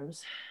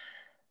mushrooms.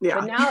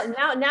 Yeah.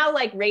 But now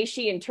like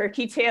reishi and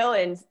turkey tail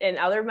and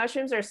other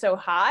mushrooms are so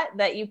hot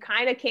that you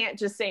kind of can't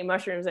just say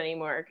mushrooms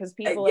anymore because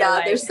people are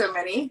like, there's so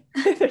many.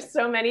 There's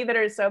so many that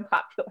are so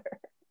popular.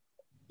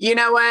 You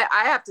know what?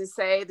 I have to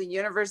say the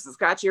universe has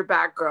got your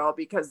back, girl,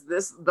 because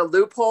the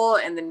loophole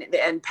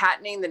and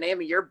patenting the name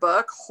of your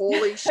book,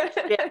 holy shit,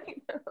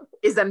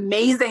 is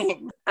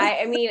amazing.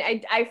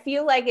 I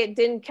feel like it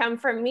didn't come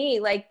from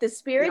me. Like the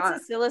spirits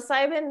of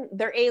psilocybin,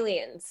 they're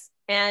aliens.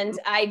 And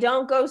I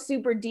don't go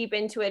super deep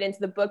into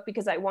the book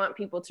because I want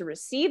people to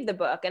receive the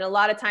book. And a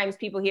lot of times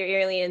people hear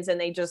aliens and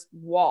they just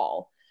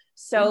wall.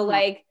 So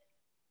like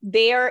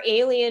they are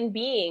alien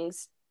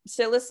beings.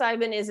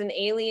 Psilocybin is an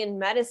alien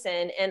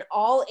medicine, and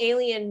all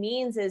alien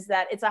means is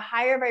that it's a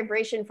higher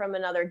vibration from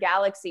another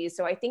galaxy.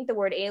 So I think the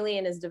word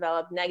alien has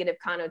developed negative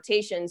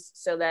connotations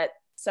so that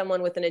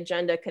someone with an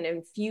agenda can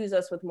infuse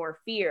us with more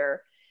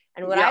fear.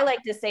 And what I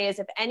like to say is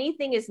if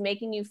anything is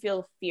making you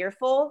feel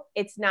fearful,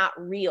 it's not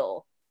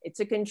real.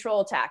 It's a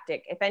control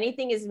tactic. If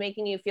anything is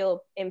making you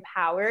feel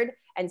empowered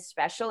and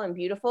special and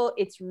beautiful,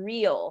 it's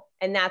real.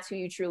 And that's who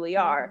you truly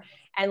are.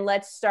 And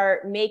let's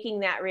start making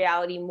that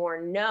reality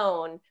more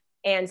known.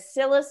 And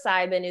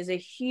psilocybin is a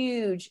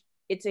huge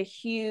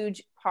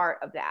part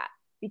of that,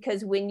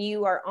 because when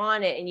you are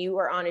on it and you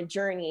are on a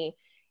journey,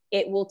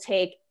 it will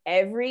take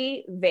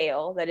every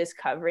veil that is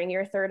covering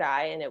your third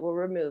eye and it will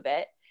remove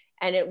it.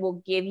 And it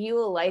will give you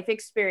a life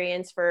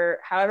experience for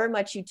however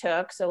much you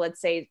took. So let's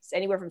say it's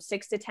anywhere from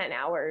 6 to 10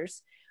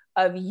 hours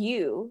of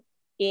you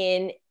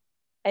in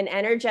an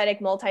energetic,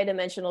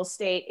 multidimensional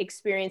state,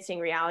 experiencing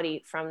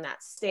reality from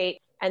that state.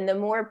 And the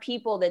more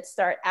people that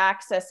start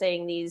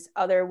accessing these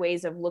other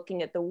ways of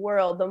looking at the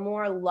world, the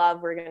more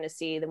love we're going to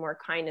see, the more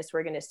kindness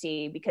we're going to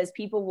see, because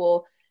people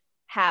will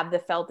have the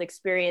felt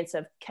experience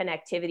of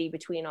connectivity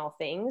between all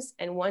things.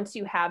 And once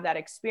you have that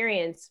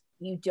experience,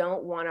 you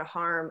don't want to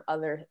harm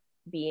other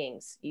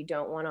beings. You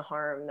don't want to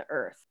harm the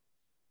earth.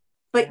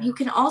 But you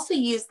can also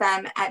use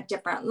them at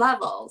different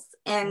levels.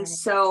 And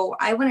so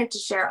I wanted to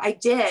share, I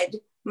did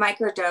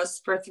microdose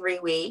for 3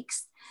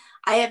 weeks.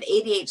 I have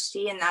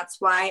ADHD, and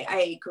that's why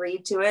I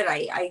agreed to it.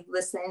 I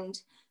listened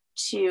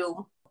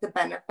to the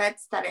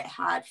benefits that it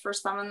had for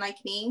someone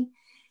like me.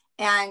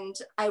 And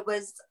I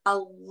was a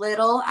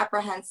little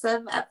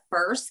apprehensive at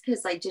first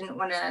because I didn't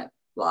want to,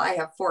 well, I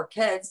have 4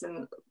 kids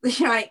and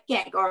I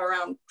can't go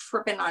around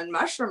tripping on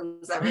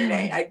mushrooms every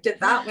day. I did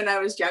that when I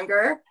was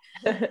younger.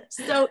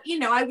 So,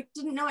 I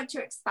didn't know what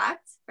to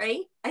expect,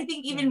 right? I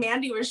think even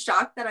Mandy was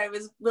shocked that I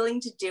was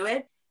willing to do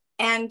it.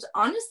 And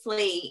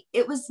honestly,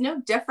 it was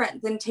no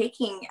different than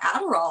taking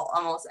Adderall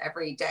almost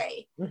every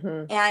day.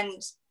 Mm-hmm.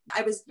 And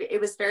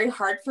it was very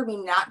hard for me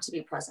not to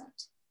be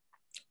present.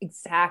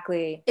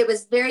 Exactly. It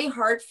was very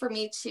hard for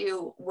me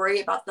to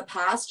worry about the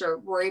past or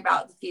worry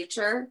about the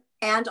future.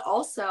 And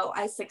also,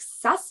 I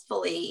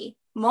successfully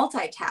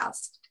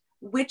multitasked,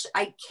 which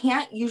I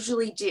can't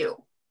usually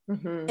do.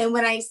 Mm-hmm. And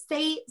when I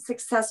say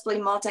successfully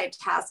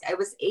multitask, I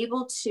was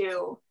able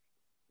to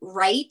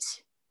write,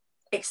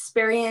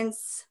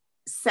 experience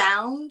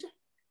sound,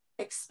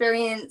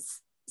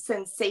 experience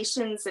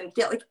sensations, and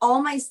feel like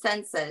all my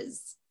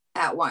senses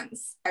at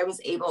once I was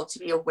able to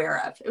be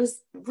aware of. It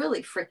was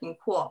really freaking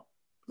cool.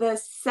 The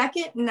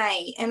second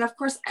night, and of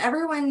course,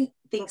 everyone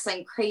thinks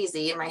I'm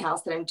crazy in my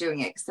house that I'm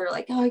doing it because they're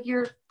like, oh,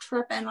 you're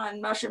tripping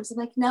on mushrooms. I'm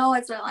like, no,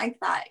 it's not like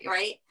that,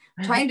 right?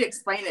 I'm trying to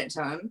explain it to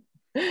them,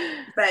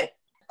 but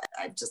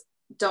I just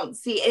don't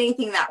see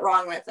anything that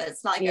wrong with it.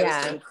 It's not like I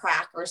was doing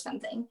crack or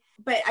something.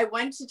 But I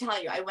wanted to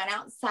tell you, I went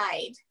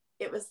outside.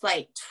 It was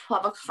like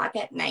 12 o'clock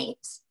at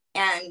night,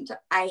 and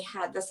I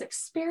had this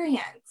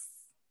experience.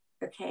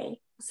 Okay.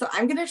 So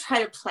I'm going to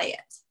try to play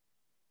it.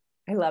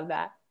 I love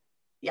that.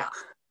 Yeah.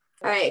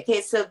 All right.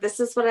 Okay. So this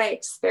is what I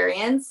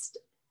experienced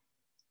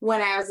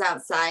when I was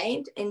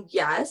outside. And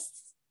yes,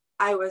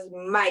 I was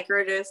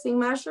microdosing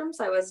mushrooms.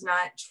 I was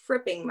not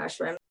tripping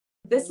mushrooms.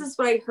 This is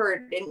what I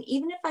heard. And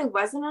even if I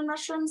wasn't on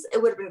mushrooms,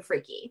 it would have been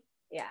freaky.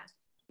 Yeah.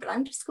 But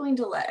I'm just going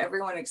to let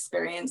everyone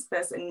experience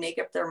this and make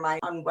up their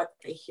mind on what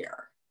they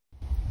hear.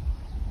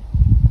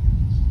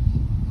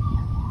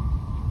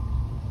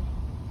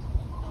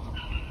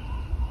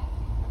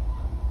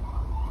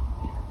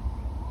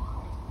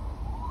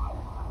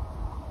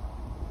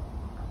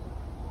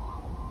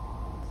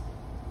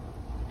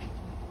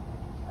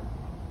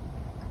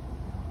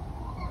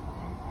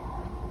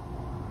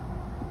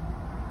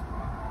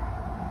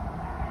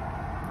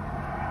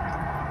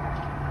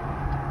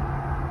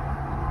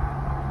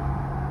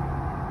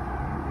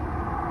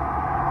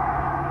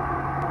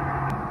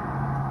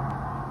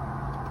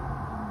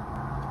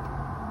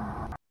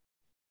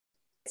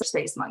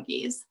 Space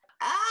monkeys.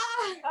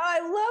 Oh, I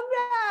love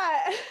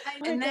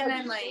that. And then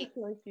I'm like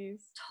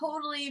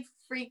totally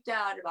freaked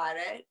out about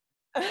it.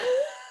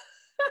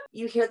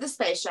 You hear the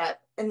spaceship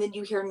and then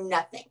you hear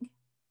nothing.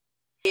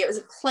 It was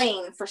a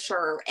plane for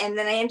sure. And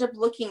then I ended up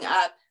looking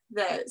up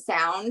the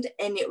sound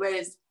and it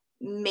was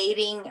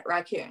mating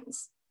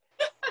raccoons.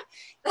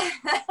 But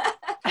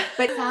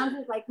it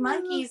sounded like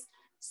monkeys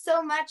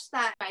so much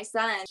that my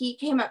son, he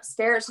came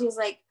upstairs. He was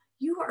like,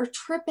 you are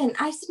tripping.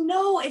 I said,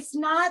 no, it's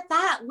not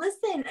that.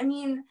 Listen, I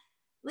mean,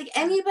 like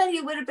anybody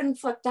would have been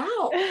flipped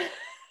out. I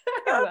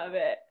love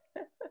it.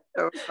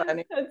 So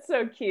funny. That's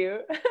so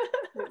cute.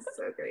 It's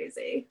so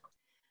crazy.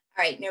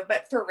 All right, no,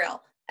 but for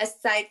real,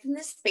 aside from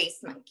the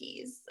space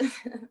monkeys,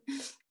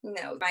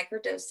 no,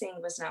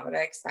 microdosing was not what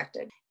I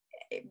expected.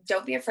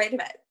 Don't be afraid of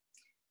it.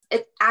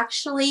 It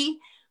actually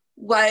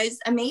was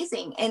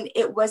amazing. And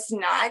it was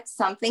not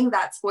something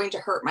that's going to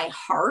hurt my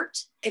heart.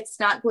 It's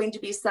not going to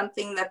be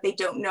something that they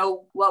don't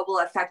know what will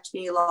affect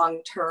me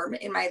long term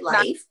in my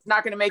life.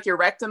 Not going to make your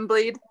rectum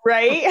bleed.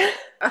 Right?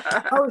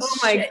 Oh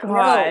my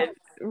God.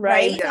 No.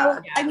 Right. Yeah.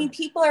 So, I mean,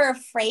 people are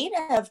afraid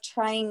of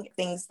trying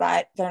things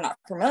that they're not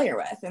familiar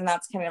with. And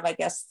that's kind of, I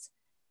guess,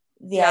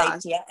 the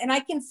idea. And I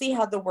can see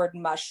how the word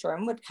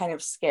mushroom would kind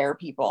of scare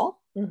people.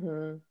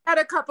 Mm-hmm. I had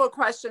a couple of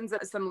questions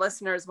that some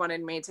listeners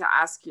wanted me to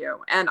ask you,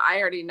 and I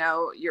already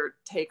know your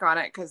take on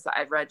it because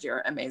I've read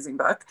your amazing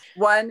book.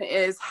 One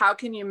is, how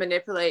can you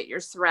manipulate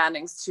your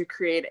surroundings to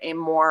create a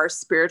more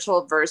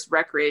spiritual versus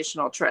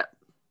recreational trip?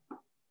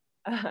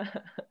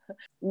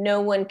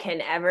 No one can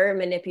ever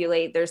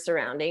manipulate their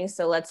surroundings.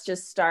 So let's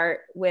just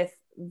start with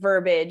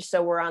verbiage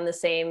so we're on the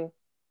same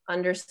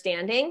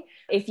understanding.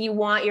 If you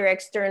want your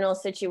external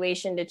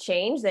situation to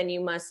change, then you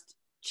must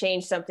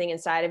change something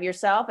inside of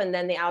yourself, and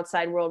then the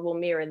outside world will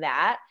mirror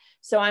that.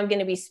 So I'm going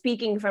to be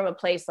speaking from a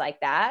place like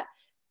that.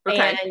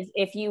 Okay. And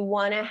if you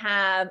want to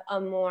have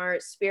a more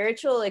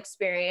spiritual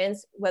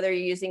experience, whether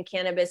you're using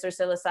cannabis or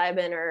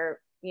psilocybin or,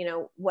 you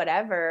know,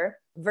 whatever,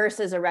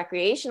 versus a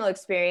recreational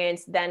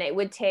experience, then it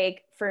would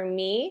take, for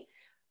me,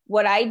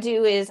 what I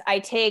do is I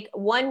take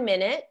 1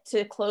 minute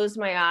to close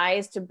my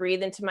eyes, to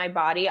breathe into my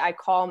body. I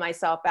call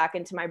myself back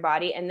into my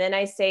body. And then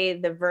I say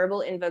the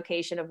verbal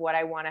invocation of what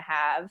I want to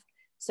have.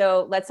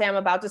 So let's say I'm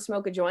about to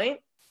smoke a joint.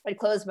 I'd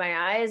close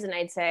my eyes and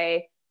I'd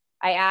say,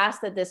 I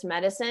ask that this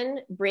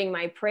medicine bring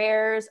my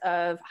prayers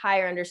of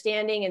higher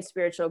understanding and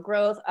spiritual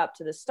growth up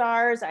to the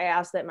stars. I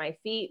ask that my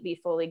feet be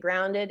fully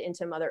grounded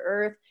into Mother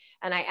Earth.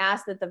 And I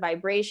ask that the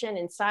vibration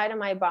inside of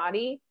my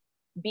body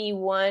be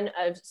one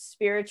of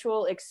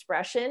spiritual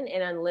expression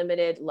and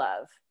unlimited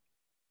love.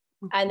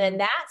 And then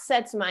that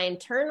sets my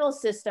internal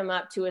system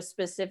up to a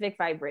specific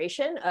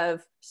vibration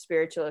of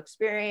spiritual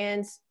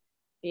experience,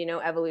 you know,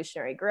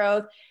 evolutionary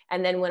growth.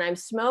 And then when I'm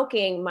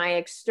smoking, my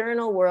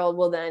external world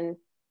will then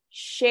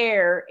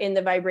share in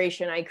the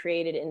vibration I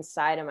created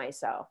inside of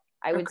myself.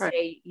 I would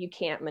say you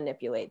can't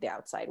manipulate the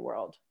outside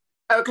world.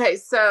 Okay.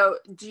 So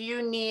do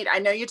you need, I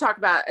know you talk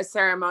about a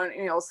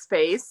ceremonial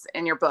space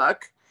in your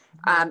book.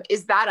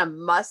 Is that a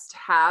must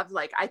have?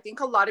 Like, I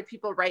think a lot of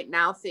people right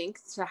now think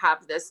to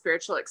have this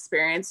spiritual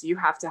experience, you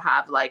have to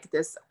have like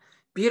this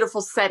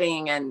beautiful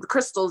setting and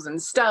crystals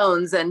and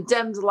stones and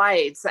dimmed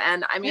lights.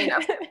 And I mean,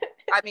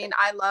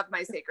 I love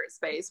my sacred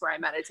space where I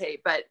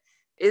meditate, but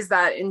is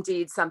that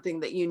indeed something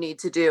that you need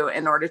to do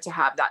in order to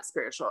have that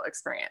spiritual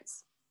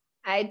experience?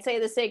 I'd say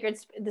the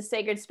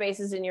sacred space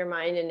is in your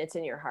mind and it's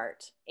in your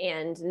heart.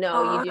 And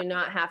no, you do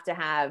not have to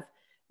have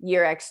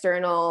your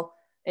external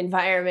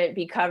environment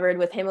be covered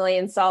with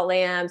Himalayan salt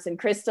lamps and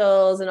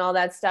crystals and all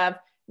that stuff.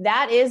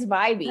 That is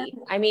vibey.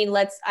 I mean,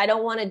 I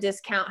don't want to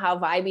discount how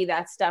vibey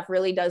that stuff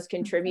really does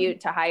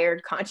contribute to higher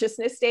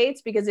consciousness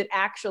states, because it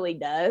actually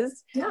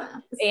does. Yeah.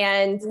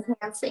 And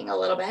enhancing a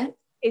little bit.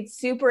 It's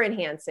super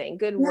enhancing.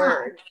 Good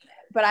word.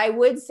 But I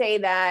would say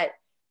that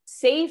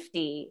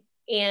safety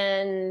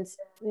and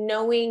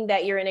knowing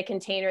that you're in a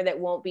container that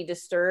won't be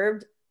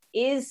disturbed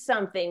is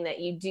something that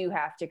you do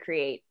have to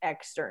create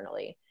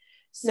externally.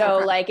 So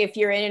like if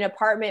you're in an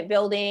apartment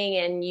building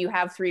and you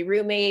have 3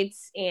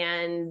 roommates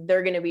and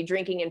they're going to be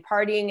drinking and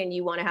partying and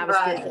you want to have a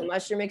spiritual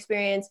mushroom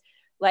experience,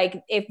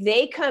 like if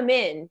they come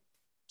in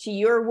to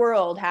your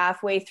world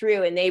halfway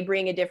through and they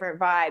bring a different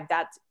vibe,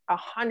 that's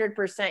 100%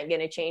 going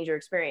to change your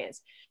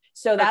experience.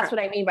 So that's what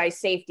I mean by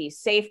safety,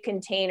 safe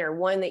container,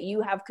 one that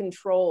you have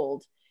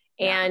controlled.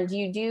 And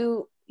you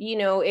do, you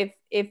know,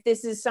 if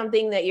this is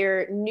something that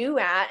you're new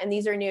at and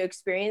these are new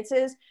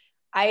experiences,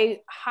 I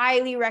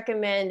highly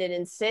recommend and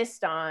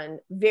insist on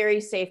very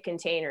safe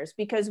containers,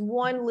 because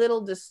one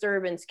little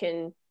disturbance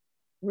can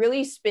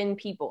really spin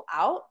people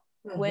out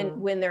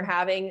when they're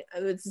having,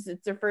 it's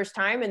their first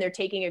time and they're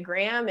taking a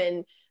gram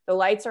and the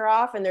lights are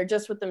off and they're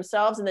just with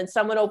themselves. And then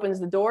someone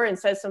opens the door and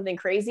says something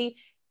crazy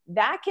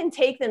that can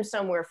take them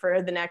somewhere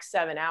for the next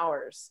 7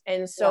 hours.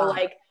 And so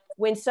like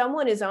when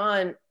someone is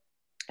on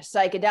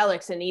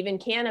psychedelics and even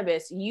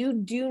cannabis, you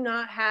do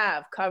not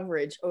have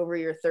coverage over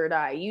your third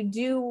eye. You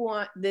do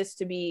want this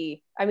to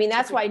be, I mean,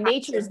 that's why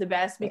nature is the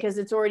best, because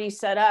it's already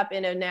set up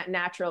in a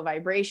natural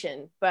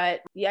vibration.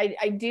 But yeah,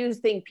 I do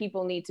think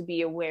people need to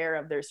be aware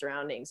of their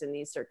surroundings in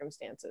these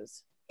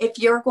circumstances. If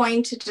you're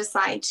going to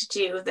decide to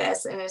do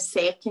this in a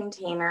safe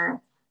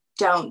container,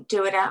 don't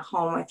do it at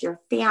home with your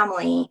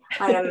family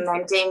on a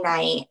Monday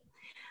night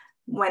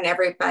when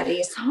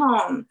everybody's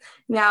home.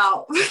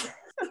 Now,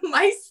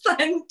 my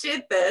son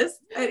did this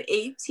at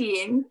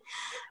 18.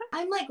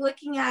 I'm like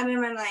looking at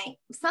him and like,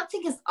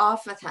 something is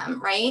off with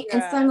him, right?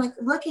 And so I'm like,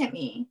 look at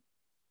me.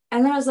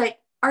 And then I was like,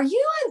 are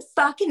you on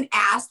fucking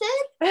acid?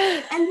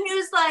 And he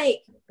was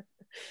like,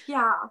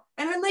 yeah.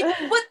 And I'm like,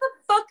 what the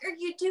fuck are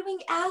you doing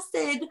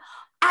acid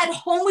at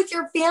home with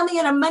your family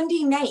on a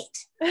Monday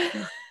night?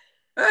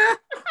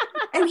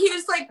 And he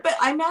was like, but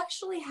I'm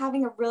actually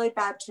having a really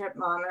bad trip,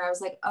 Mom. And I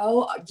was like,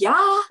 oh, yeah.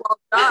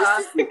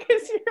 Well,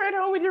 because you're at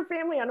home with your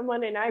family on a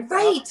Monday night.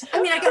 Right.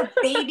 I mean, I got a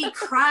baby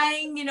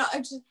crying, you know, I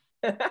just,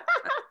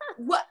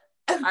 what?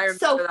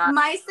 So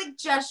my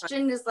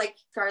suggestion is, like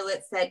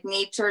Scarlett said,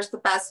 nature's the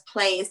best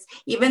place.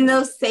 Even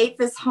though safe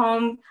is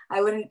home,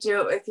 I wouldn't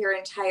do it with your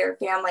entire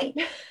family.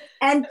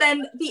 And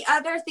then the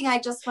other thing I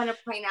just want to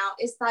point out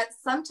is that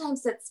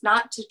sometimes it's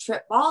not to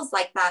trip balls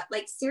like that.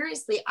 Like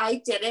seriously,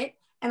 I did it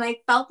and I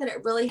felt that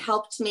it really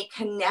helped me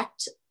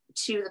connect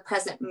to the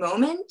present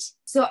moment.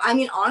 So, I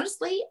mean,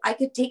 honestly, I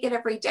could take it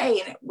every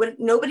day and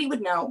nobody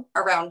would know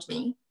around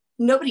me.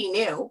 Nobody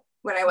knew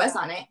when I was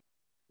on it.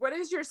 What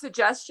is your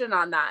suggestion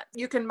on that?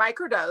 You can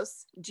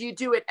microdose. Do you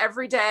do it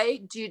every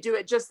day? Do you do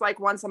it just like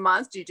once a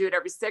month? Do you do it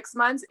every 6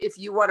 months? If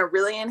you want to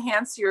really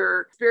enhance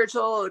your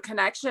spiritual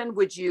connection,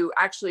 would you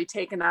actually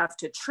take enough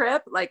to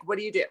trip? Like, what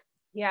do you do?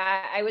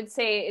 Yeah, I would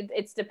say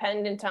it's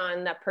dependent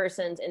on that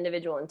person's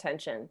individual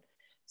intention.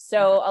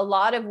 So a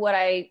lot of what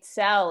I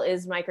sell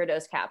is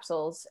microdose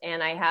capsules,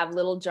 and I have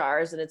little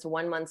jars and it's a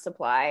 1 month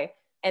supply.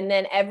 And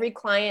then every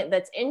client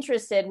that's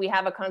interested, we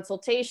have a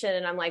consultation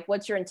and I'm like,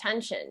 what's your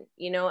intention?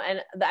 You know, and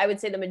I would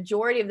say the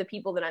majority of the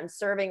people that I'm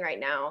serving right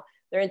now,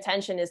 their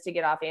intention is to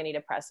get off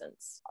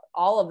antidepressants.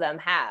 All of them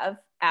have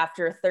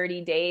after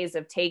 30 days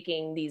of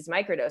taking these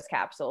microdose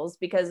capsules,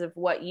 because of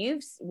what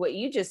you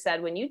just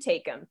said. When you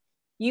take them,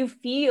 you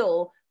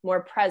feel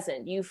more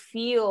present. You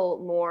feel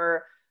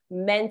more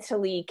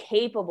mentally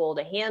capable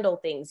to handle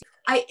things.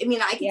 I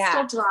mean, I could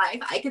still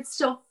drive. I could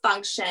still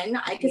function.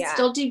 I could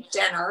still do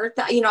dinner.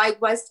 You know, I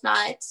was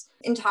not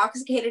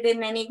intoxicated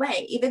in any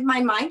way. Even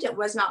my mind, it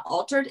was not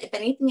altered. If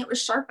anything, it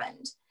was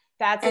sharpened.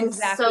 That's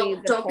exactly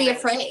so don't be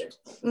afraid.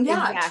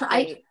 Yeah.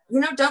 Exactly.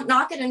 Don't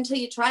knock it until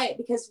you try it,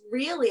 because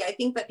really, I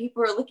think that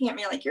people are looking at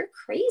me like, you're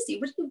crazy.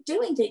 What are you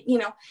doing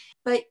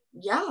but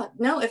yeah,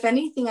 no, if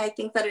anything, I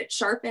think that it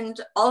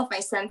sharpened all of my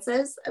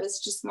senses. I was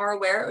just more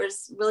aware. It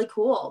was really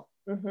cool.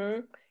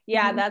 Mm-hmm.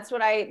 Yeah, that's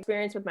what I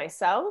experienced with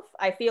myself.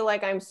 I feel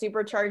like I'm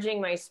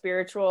supercharging my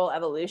spiritual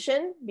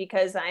evolution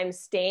because I'm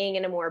staying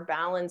in a more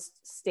balanced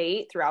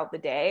state throughout the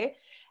day.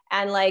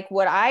 And like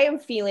what I am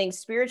feeling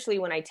spiritually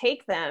when I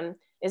take them,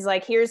 is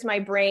like, here's my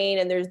brain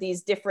and there's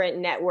these different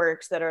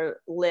networks that are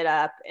lit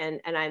up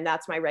and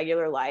that's my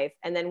regular life.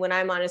 And then when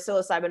I'm on a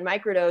psilocybin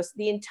microdose,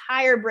 the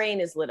entire brain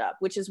is lit up,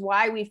 which is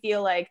why we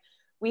feel like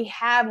we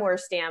have more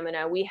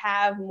stamina, we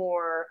have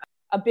more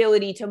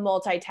ability to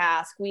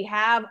multitask, we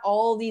have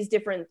all these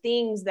different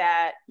things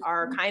that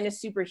are kind of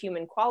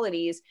superhuman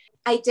qualities.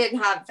 I did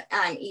have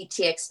ET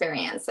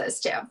experiences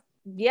too.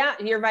 Yeah,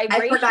 your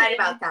vibration. I forgot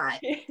about that.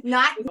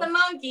 Not the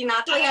monkey,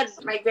 not till I had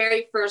my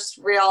very first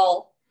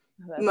real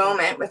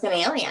moment with an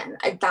alien.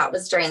 That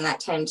was during that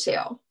time too.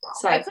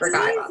 So I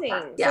forgot about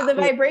that. Yeah. So the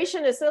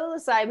vibration of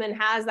psilocybin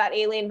has that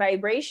alien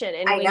vibration.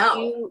 And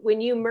when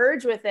you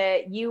merge with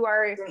it,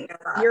 you're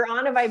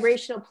on a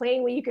vibrational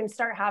plane where you can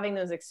start having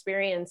those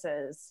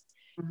experiences.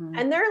 Mm-hmm.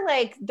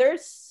 And they're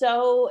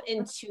so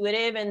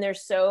intuitive and they're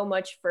so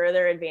much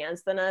further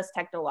advanced than us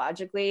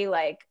technologically.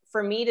 Like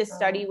for me to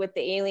study with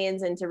the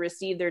aliens and to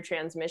receive their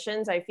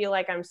transmissions, I feel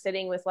like I'm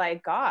sitting with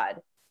like God.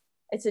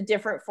 It's a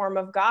different form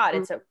of God.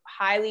 It's a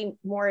highly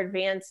more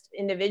advanced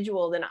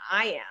individual than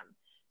I am.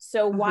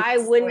 So why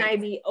wouldn't I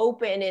be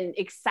open and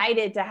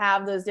excited to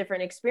have those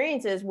different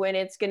experiences when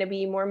it's going to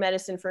be more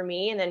medicine for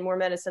me and then more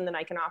medicine than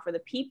I can offer the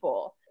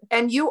people?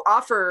 And you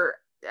offer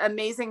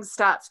amazing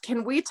stuff.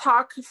 Can we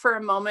talk for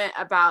a moment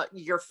about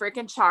your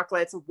freaking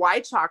chocolates? Why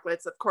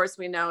chocolates? Of course,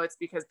 we know it's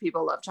because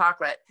people love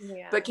chocolate.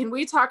 Yeah. But can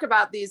we talk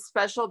about these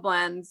special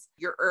blends,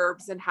 your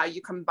herbs, and how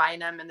you combine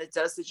them and the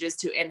dosages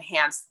to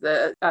enhance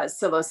the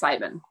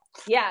psilocybin?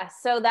 Yeah,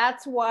 so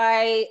that's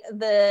why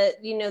the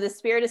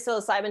Spirit of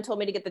Psilocybin told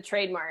me to get the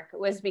trademark,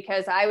 was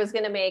because I was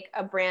going to make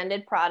a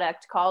branded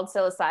product called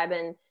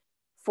psilocybin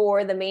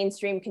for the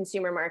mainstream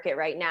consumer market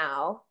right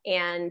now.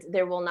 And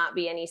there will not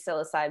be any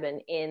psilocybin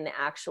in the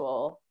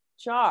actual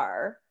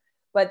jar,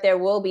 but there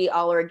will be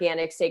all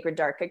organic sacred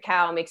dark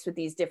cacao mixed with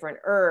these different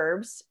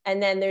herbs.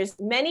 And then there's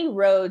many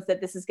roads that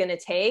this is going to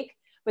take,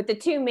 but the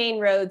two main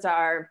roads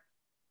are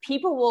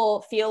people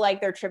will feel like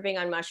they're tripping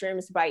on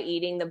mushrooms by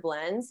eating the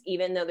blends,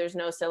 even though there's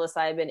no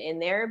psilocybin in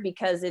there,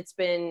 because it's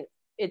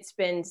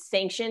been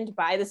sanctioned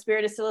by the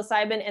Spirit of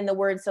Psilocybin and the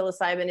word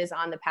psilocybin is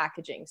on the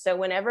packaging. So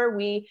whenever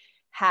we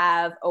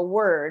have a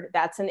word,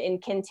 that's an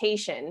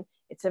incantation,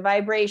 it's a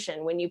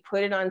vibration. When you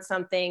put it on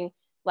something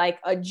like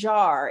a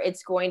jar,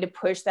 it's going to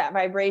push that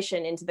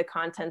vibration into the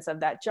contents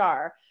of that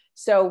jar.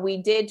 So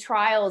we did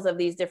trials of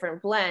these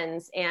different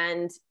blends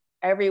and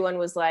everyone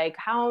was like,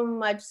 how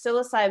much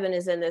psilocybin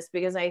is in this?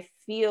 Because I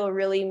feel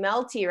really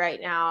melty right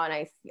now.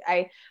 And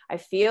I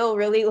feel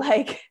really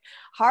like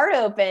heart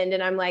opened.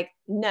 And I'm like,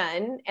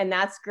 none. And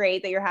that's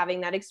great that you're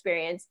having that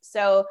experience.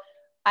 So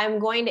I'm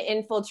going to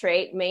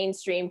infiltrate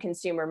mainstream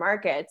consumer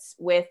markets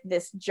with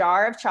this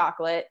jar of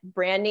chocolate,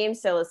 brand name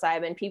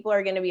psilocybin. People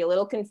are going to be a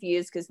little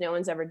confused because no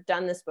one's ever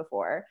done this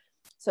before.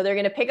 So they're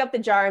going to pick up the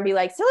jar and be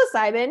like,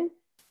 psilocybin?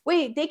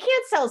 Wait, they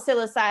can't sell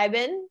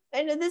psilocybin.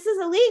 And this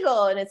is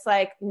illegal. And it's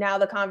like, now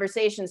the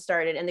conversation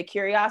started and the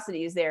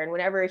curiosity is there. And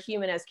whenever a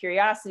human has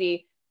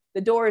curiosity,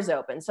 the door is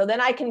open. So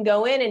then I can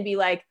go in and be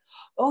like,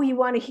 oh, you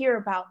want to hear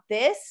about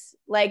this?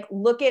 Like,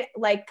 look at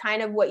like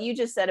kind of what you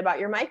just said about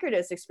your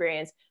microdose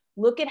experience.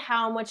 Look at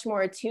how much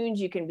more attuned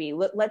you can be.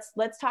 Let's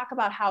talk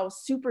about how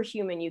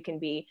superhuman you can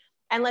be.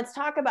 And let's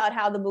talk about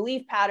how the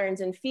belief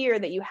patterns and fear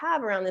that you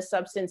have around this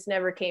substance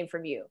never came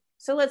from you.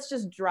 So let's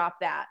just drop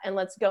that and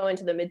let's go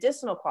into the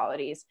medicinal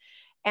qualities.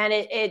 And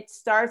it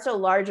starts a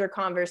larger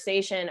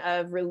conversation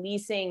of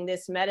releasing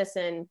this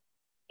medicine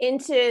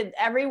into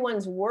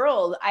everyone's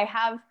world. I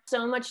have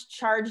so much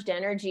charged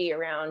energy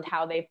around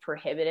how they've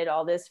prohibited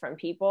all this from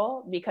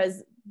people,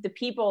 because the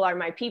people are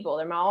my people.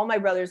 They're all my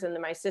brothers and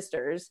my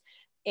sisters.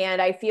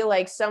 And I feel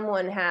like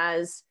someone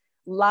has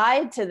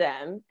lied to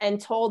them and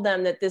told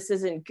them that this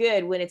isn't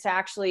good when it's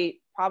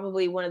actually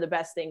probably one of the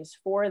best things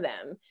for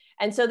them.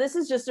 And so this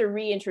is just a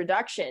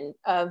reintroduction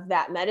of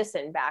that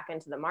medicine back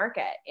into the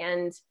market.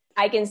 And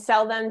I can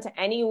sell them to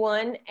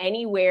anyone,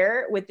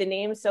 anywhere with the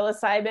name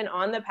psilocybin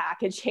on the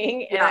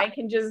packaging. And I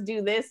can just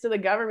do this to the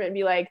government and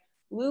be like,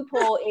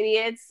 loophole,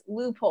 idiots,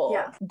 loophole.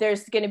 Yeah.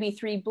 There's going to be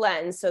 3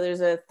 blends. So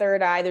there's a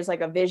third eye, there's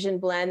like a vision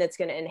blend that's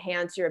going to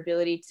enhance your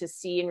ability to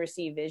see and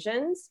receive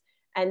visions.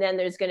 And then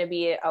there's going to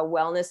be a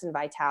wellness and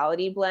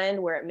vitality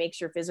blend where it makes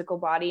your physical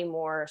body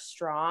more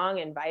strong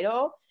and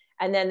vital.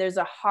 And then there's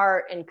a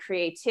heart and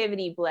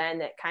creativity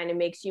blend that kind of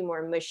makes you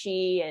more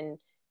mushy and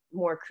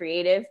more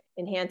creative,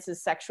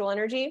 enhances sexual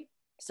energy.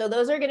 So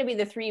those are going to be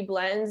the 3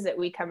 blends that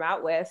we come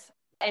out with.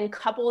 And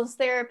couples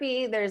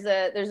therapy, there's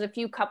a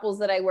few couples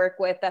that I work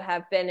with that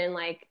have been in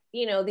like,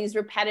 these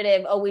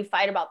repetitive, we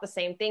fight about the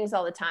same things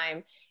all the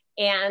time.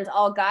 And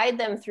I'll guide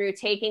them through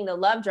taking the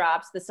love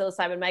drops, the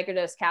psilocybin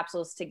microdose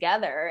capsules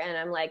together. And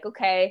I'm like,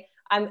 okay,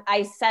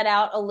 I set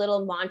out a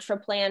little mantra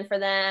plan for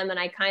them and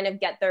I kind of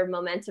get their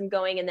momentum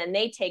going and then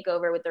they take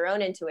over with their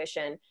own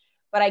intuition.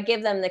 But I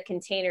give them the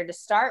container to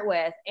start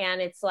with.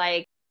 And it's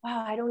like,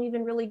 wow, I don't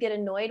even really get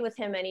annoyed with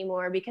him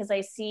anymore because I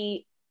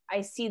see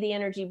the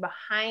energy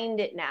behind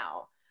it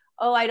now.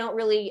 Oh, I don't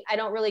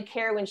really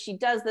care when she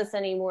does this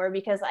anymore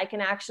because I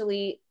can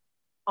actually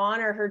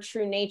honor her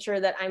true nature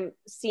that I'm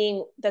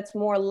seeing that's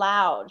more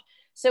loud.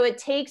 So it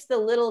takes the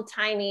little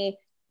tiny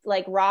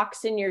like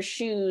rocks in your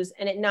shoes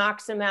and it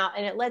knocks them out,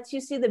 and it lets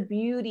you see the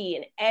beauty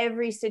in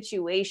every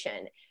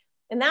situation.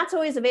 And that's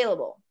always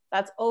available.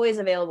 That's always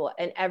available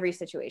in every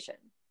situation.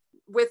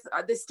 With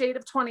the state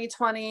of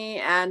 2020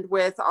 and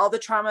with all the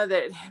trauma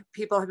that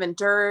people have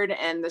endured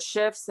and the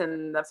shifts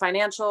and the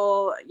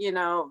financial,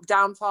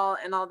 downfall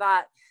and all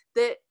that,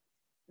 that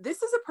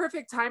this is a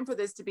perfect time for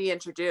this to be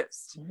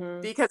introduced,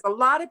 because a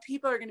lot of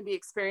people are going to be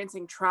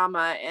experiencing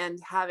trauma and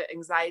have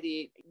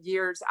anxiety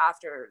years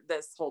after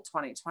this whole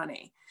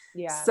 2020.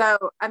 Yeah. So,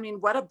 I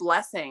mean, what a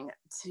blessing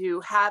to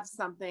have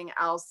something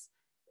else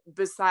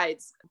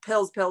besides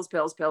pills.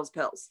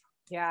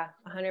 Yeah,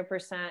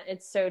 100%.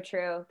 It's so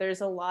true.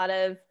 There's a lot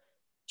of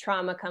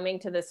trauma coming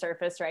to the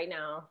surface right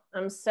now.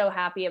 I'm so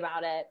happy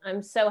about it.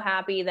 I'm so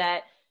happy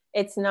that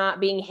it's not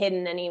being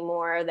hidden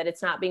anymore, that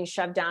it's not being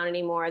shoved down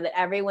anymore, that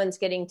everyone's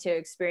getting to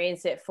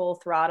experience it full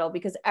throttle,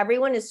 because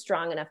everyone is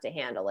strong enough to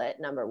handle it,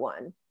 number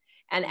one.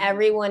 And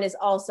everyone is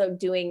also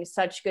doing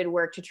such good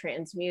work to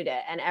transmute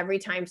it. And every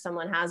time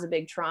someone has a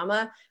big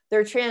trauma,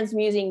 they're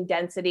transmuting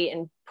density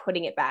and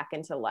putting it back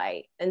into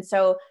light. And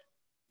so,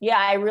 yeah,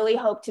 I really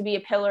hope to be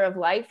a pillar of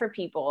light for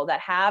people that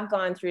have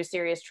gone through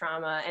serious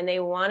trauma and they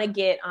want to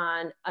get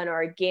on an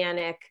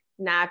organic,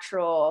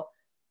 natural,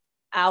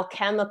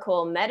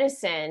 alchemical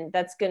medicine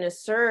that's going to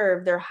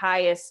serve their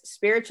highest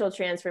spiritual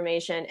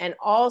transformation and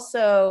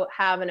also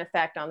have an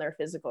effect on their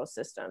physical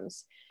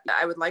systems.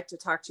 I would like to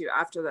talk to you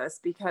after this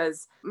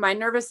because my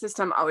nervous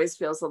system always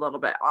feels a little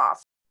bit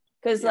off.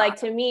 Because like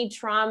to me,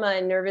 trauma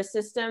and nervous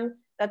system,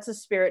 that's a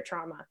spirit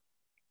trauma.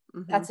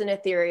 That's an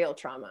ethereal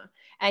trauma.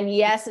 And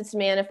yes, it's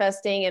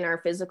manifesting in our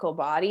physical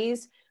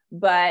bodies,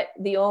 but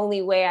the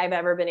only way I've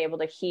ever been able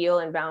to heal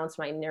and balance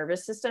my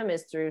nervous system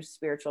is through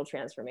spiritual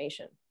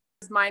transformation.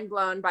 Mind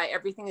blown by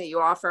everything that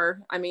you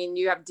offer. I mean,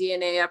 you have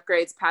DNA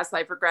upgrades, past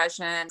life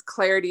regression,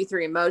 clarity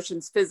through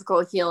emotions,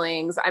 physical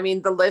healings. I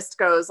mean, the list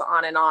goes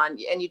on.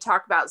 And you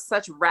talk about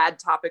such rad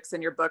topics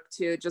in your book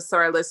too. Just so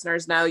our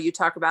listeners know, you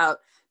talk about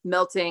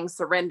melting,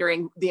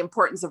 surrendering, the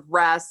importance of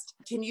rest.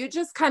 Can you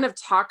just kind of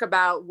talk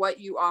about what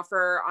you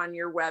offer on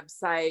your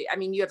website? I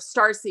mean, you have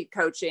Starseed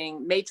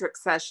coaching,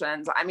 matrix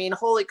sessions. I mean,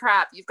 holy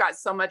crap, you've got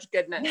so much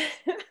goodness.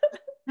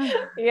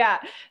 Yeah.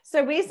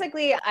 So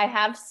basically I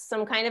have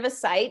some kind of a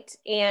site,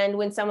 and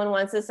when someone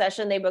wants a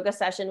session, they book a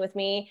session with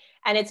me,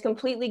 and it's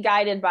completely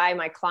guided by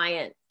my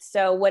client.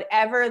 So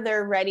whatever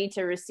they're ready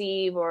to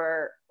receive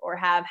or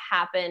have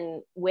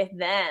happen with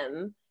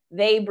them,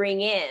 they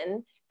bring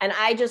in, and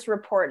I just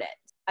report it.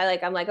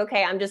 I'm like,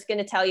 okay, I'm just going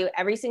to tell you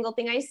every single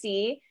thing I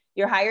see.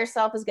 Your higher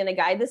self is going to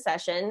guide the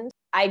session.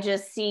 I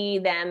just see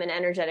them in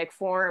energetic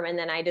form, and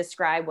then I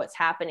describe what's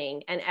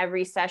happening. And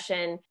every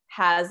session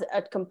has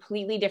a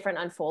completely different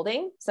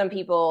unfolding. Some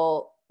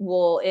people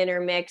will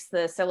intermix the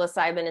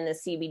psilocybin and the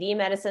CBD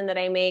medicine that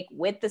I make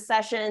with the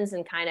sessions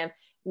and kind of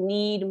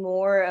need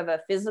more of a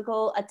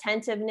physical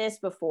attentiveness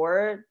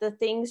before the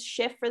things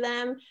shift for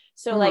them.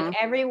 So like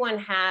everyone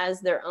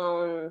has their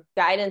own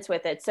guidance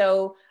with it.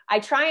 So I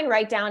try and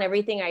write down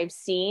everything I've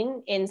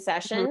seen in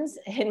sessions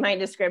in my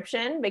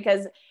description,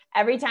 because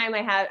every time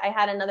I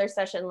had another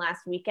session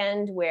last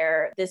weekend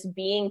where this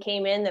being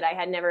came in that I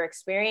had never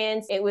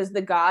experienced. It was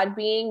the God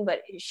being,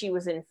 but she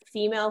was in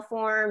female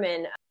form,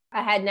 and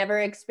I had never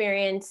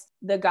experienced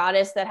the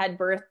goddess that had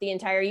birthed the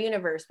entire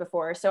universe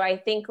before. So I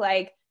think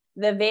like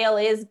the veil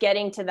is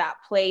getting to that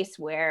place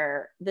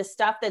where the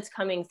stuff that's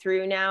coming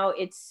through now,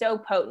 it's so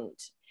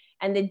potent.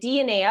 And the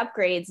DNA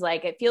upgrades,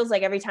 like it feels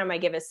like every time I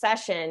give a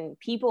session,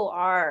 people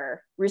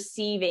are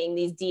receiving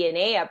these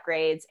DNA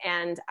upgrades.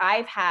 And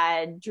I've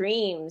had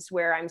dreams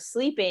where I'm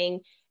sleeping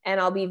and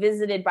I'll be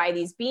visited by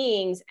these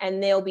beings,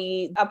 and they'll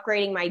be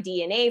upgrading my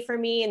DNA for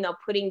me, and they'll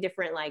putting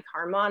different like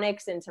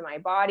harmonics into my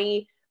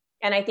body.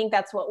 And I think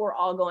that's what we're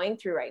all going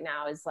through right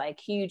now, is like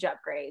huge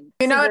upgrade.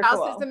 You know what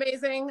else is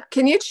amazing?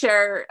 Can you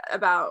share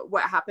about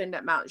what happened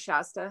at Mount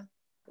Shasta?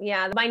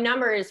 Yeah, my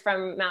number is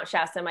from Mount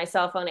Shasta, my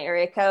cell phone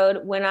area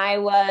code. When I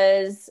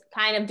was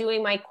kind of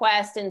doing my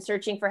quest and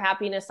searching for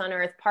happiness on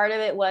earth, part of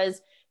it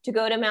was to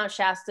go to Mount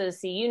Shasta to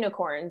see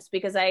unicorns,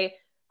 because I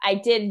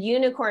did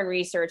unicorn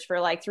research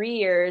for like 3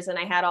 years, and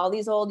I had all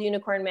these old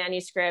unicorn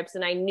manuscripts,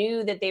 and I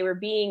knew that they were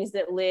beings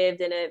that lived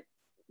in a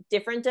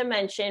different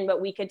dimension, but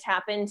we could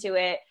tap into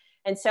it.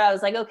 And so I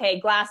was like, okay,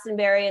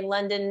 Glastonbury in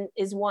London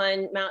is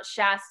one, Mount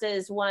Shasta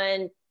is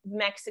one,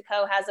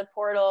 Mexico has a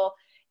portal.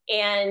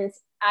 And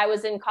I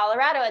was in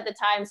Colorado at the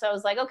time. So I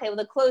was like, okay, well,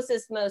 the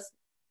closest, most,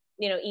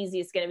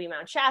 easiest is going to be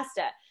Mount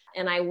Shasta.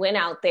 And I went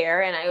out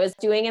there and I was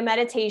doing a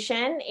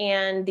meditation,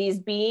 and these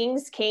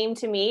beings came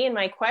to me. And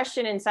my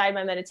question inside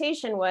my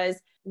meditation was,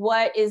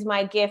 what is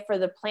my gift for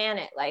the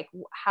planet? Like,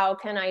 how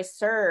can I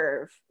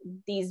serve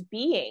these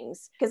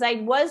beings? Because I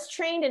was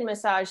trained in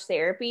massage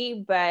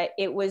therapy, but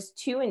it was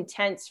too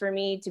intense for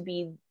me to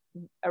be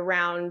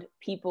around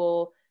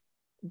people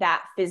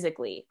that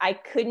physically. I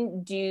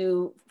couldn't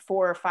do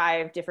 4 or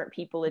 5 different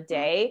people a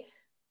day.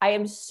 I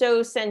am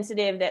so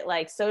sensitive that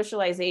like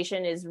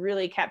socialization is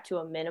really kept to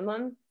a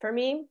minimum for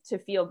me to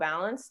feel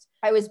balanced.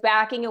 I was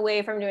backing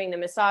away from doing the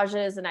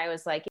massages and I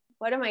was like,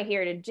 what am I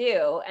here to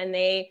do? And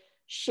they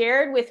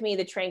shared with me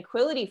the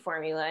Tranquility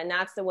Formula, and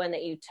that's the one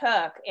that you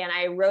took. And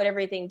I wrote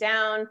everything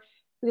down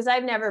because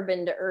I've never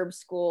been to herb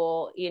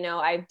school. You know,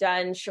 I've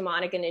done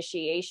shamanic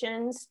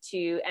initiations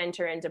to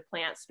enter into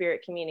plant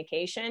spirit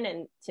communication.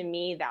 And to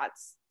me,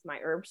 that's my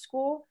herb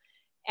school.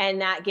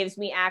 And that gives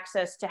me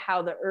access to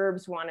how the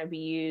herbs want to be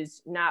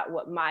used, not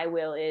what my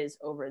will is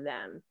over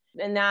them.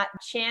 And that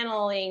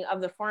channeling of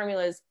the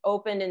formulas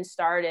opened and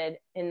started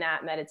in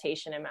that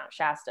meditation in Mount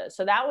Shasta.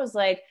 So that was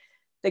like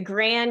the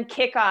grand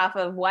kickoff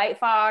of White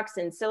Fox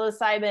and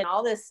psilocybin,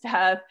 all this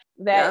stuff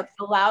that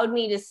allowed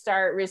me to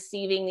start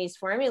receiving these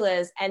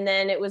formulas. And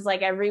then it was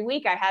like every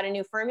week I had a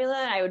new formula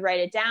and I would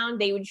write it down.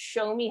 They would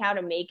show me how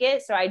to make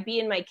it. So I'd be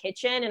in my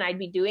kitchen and I'd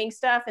be doing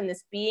stuff and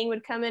this being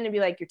would come in and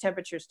be like, your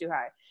temperature's too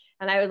high.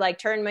 And I would like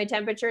turn my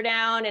temperature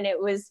down, and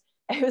it was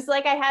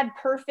like I had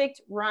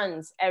perfect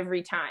runs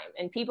every time.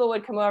 And people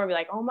would come over and be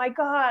like, oh my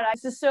God,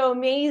 this is so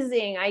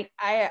amazing.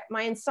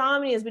 My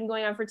insomnia has been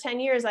going on for 10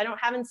 years. I don't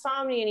have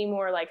insomnia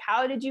anymore. Like,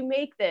 how did you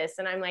make this?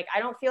 And I'm like,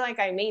 I don't feel like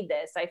I made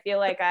this. I feel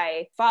like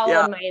I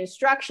followed my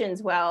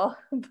instructions well,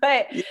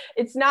 but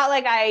it's not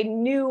like I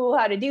knew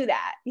how to do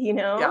that, you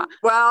know? Yeah.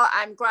 Well,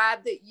 I'm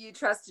glad that you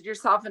trusted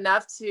yourself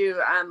enough to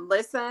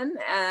listen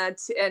and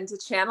to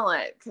channel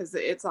it, because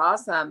it's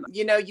awesome.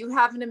 You know, you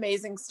have an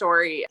amazing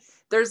story.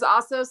 There's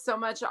also so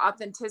much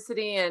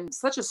authenticity and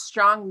such a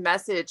strong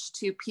message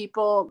to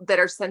people that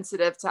are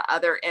sensitive to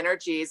other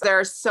energies. There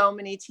are so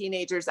many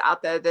teenagers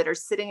out there that are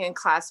sitting in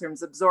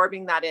classrooms,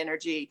 absorbing that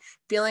energy,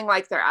 feeling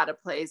like they're out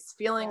of place,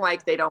 feeling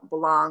like they don't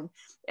belong.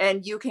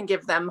 And you can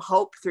give them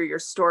hope through your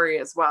story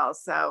as well.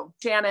 So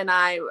Shanna and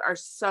I are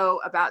so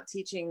about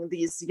teaching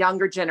these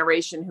younger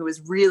generation who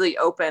is really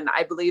open,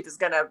 I believe is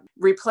going to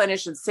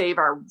replenish and save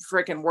our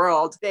freaking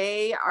world.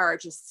 They are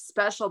just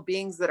special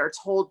beings that are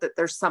told that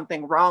there's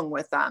something wrong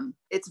with them.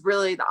 It's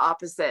really the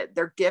opposite.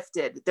 They're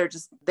gifted.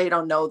 They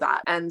don't know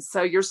that. And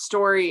so your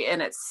story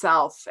in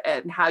itself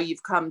and how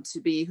you've come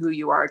to be who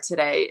you are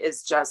today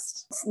is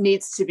just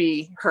needs to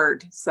be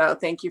heard. So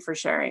thank you for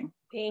sharing.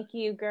 Thank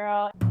you,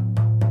 girl.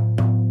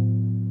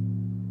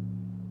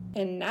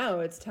 And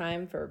now it's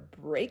time for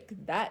Break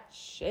That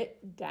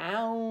Shit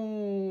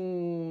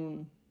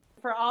Down.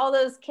 For all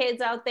those kids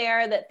out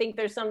there that think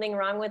there's something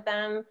wrong with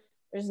them,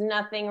 there's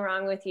nothing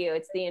wrong with you.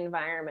 It's the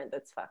environment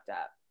that's fucked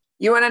up.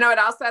 You want to know what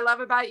else I love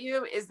about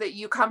you is that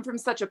you come from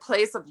such a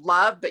place of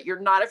love, but you're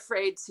not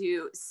afraid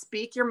to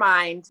speak your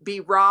mind, be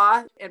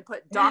raw, and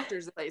put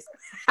doctors in place.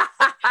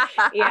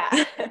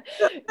 Yeah.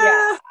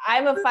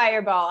 I'm a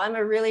fireball. I'm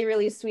a really,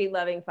 really sweet,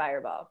 loving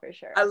fireball for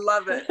sure. I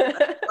love it.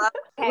 Okay.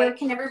 Where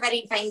can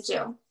everybody find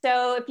you?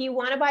 So if you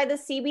want to buy the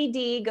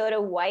CBD, go to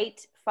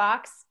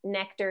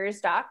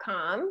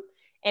whitefoxnectars.com.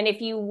 And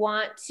if you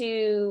want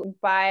to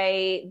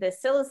buy the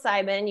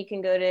psilocybin, you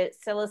can go to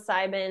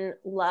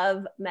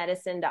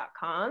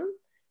psilocybinlovemedicine.com.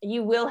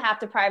 You will have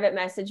to private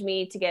message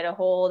me to get a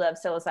hold of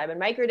psilocybin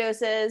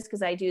microdoses,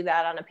 because I do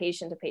that on a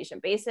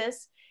patient-to-patient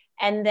basis.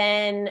 And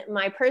then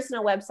my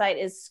personal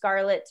website is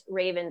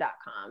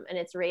scarlettraven.com, and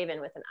it's Raven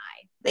with an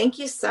I. Thank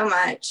you so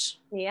much.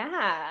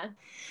 Yeah.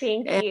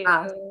 Thank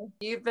you.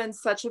 You've been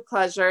such a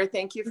pleasure.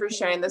 Thank you for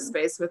sharing this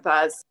space with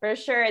us. For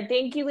sure.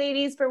 Thank you,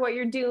 ladies, for what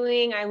you're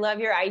doing. I love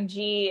your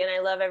IG and I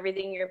love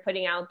everything you're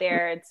putting out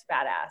there. It's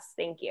badass.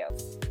 Thank you.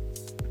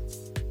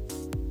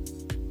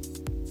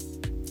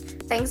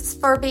 Thanks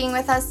for being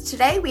with us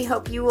today. We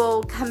hope you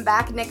will come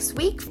back next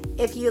week.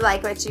 If you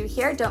like what you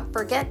hear, don't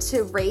forget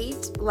to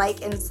rate,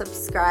 like, and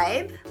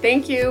subscribe.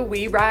 Thank you.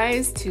 We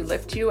rise to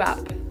lift you up.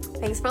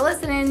 Thanks for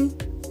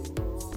listening.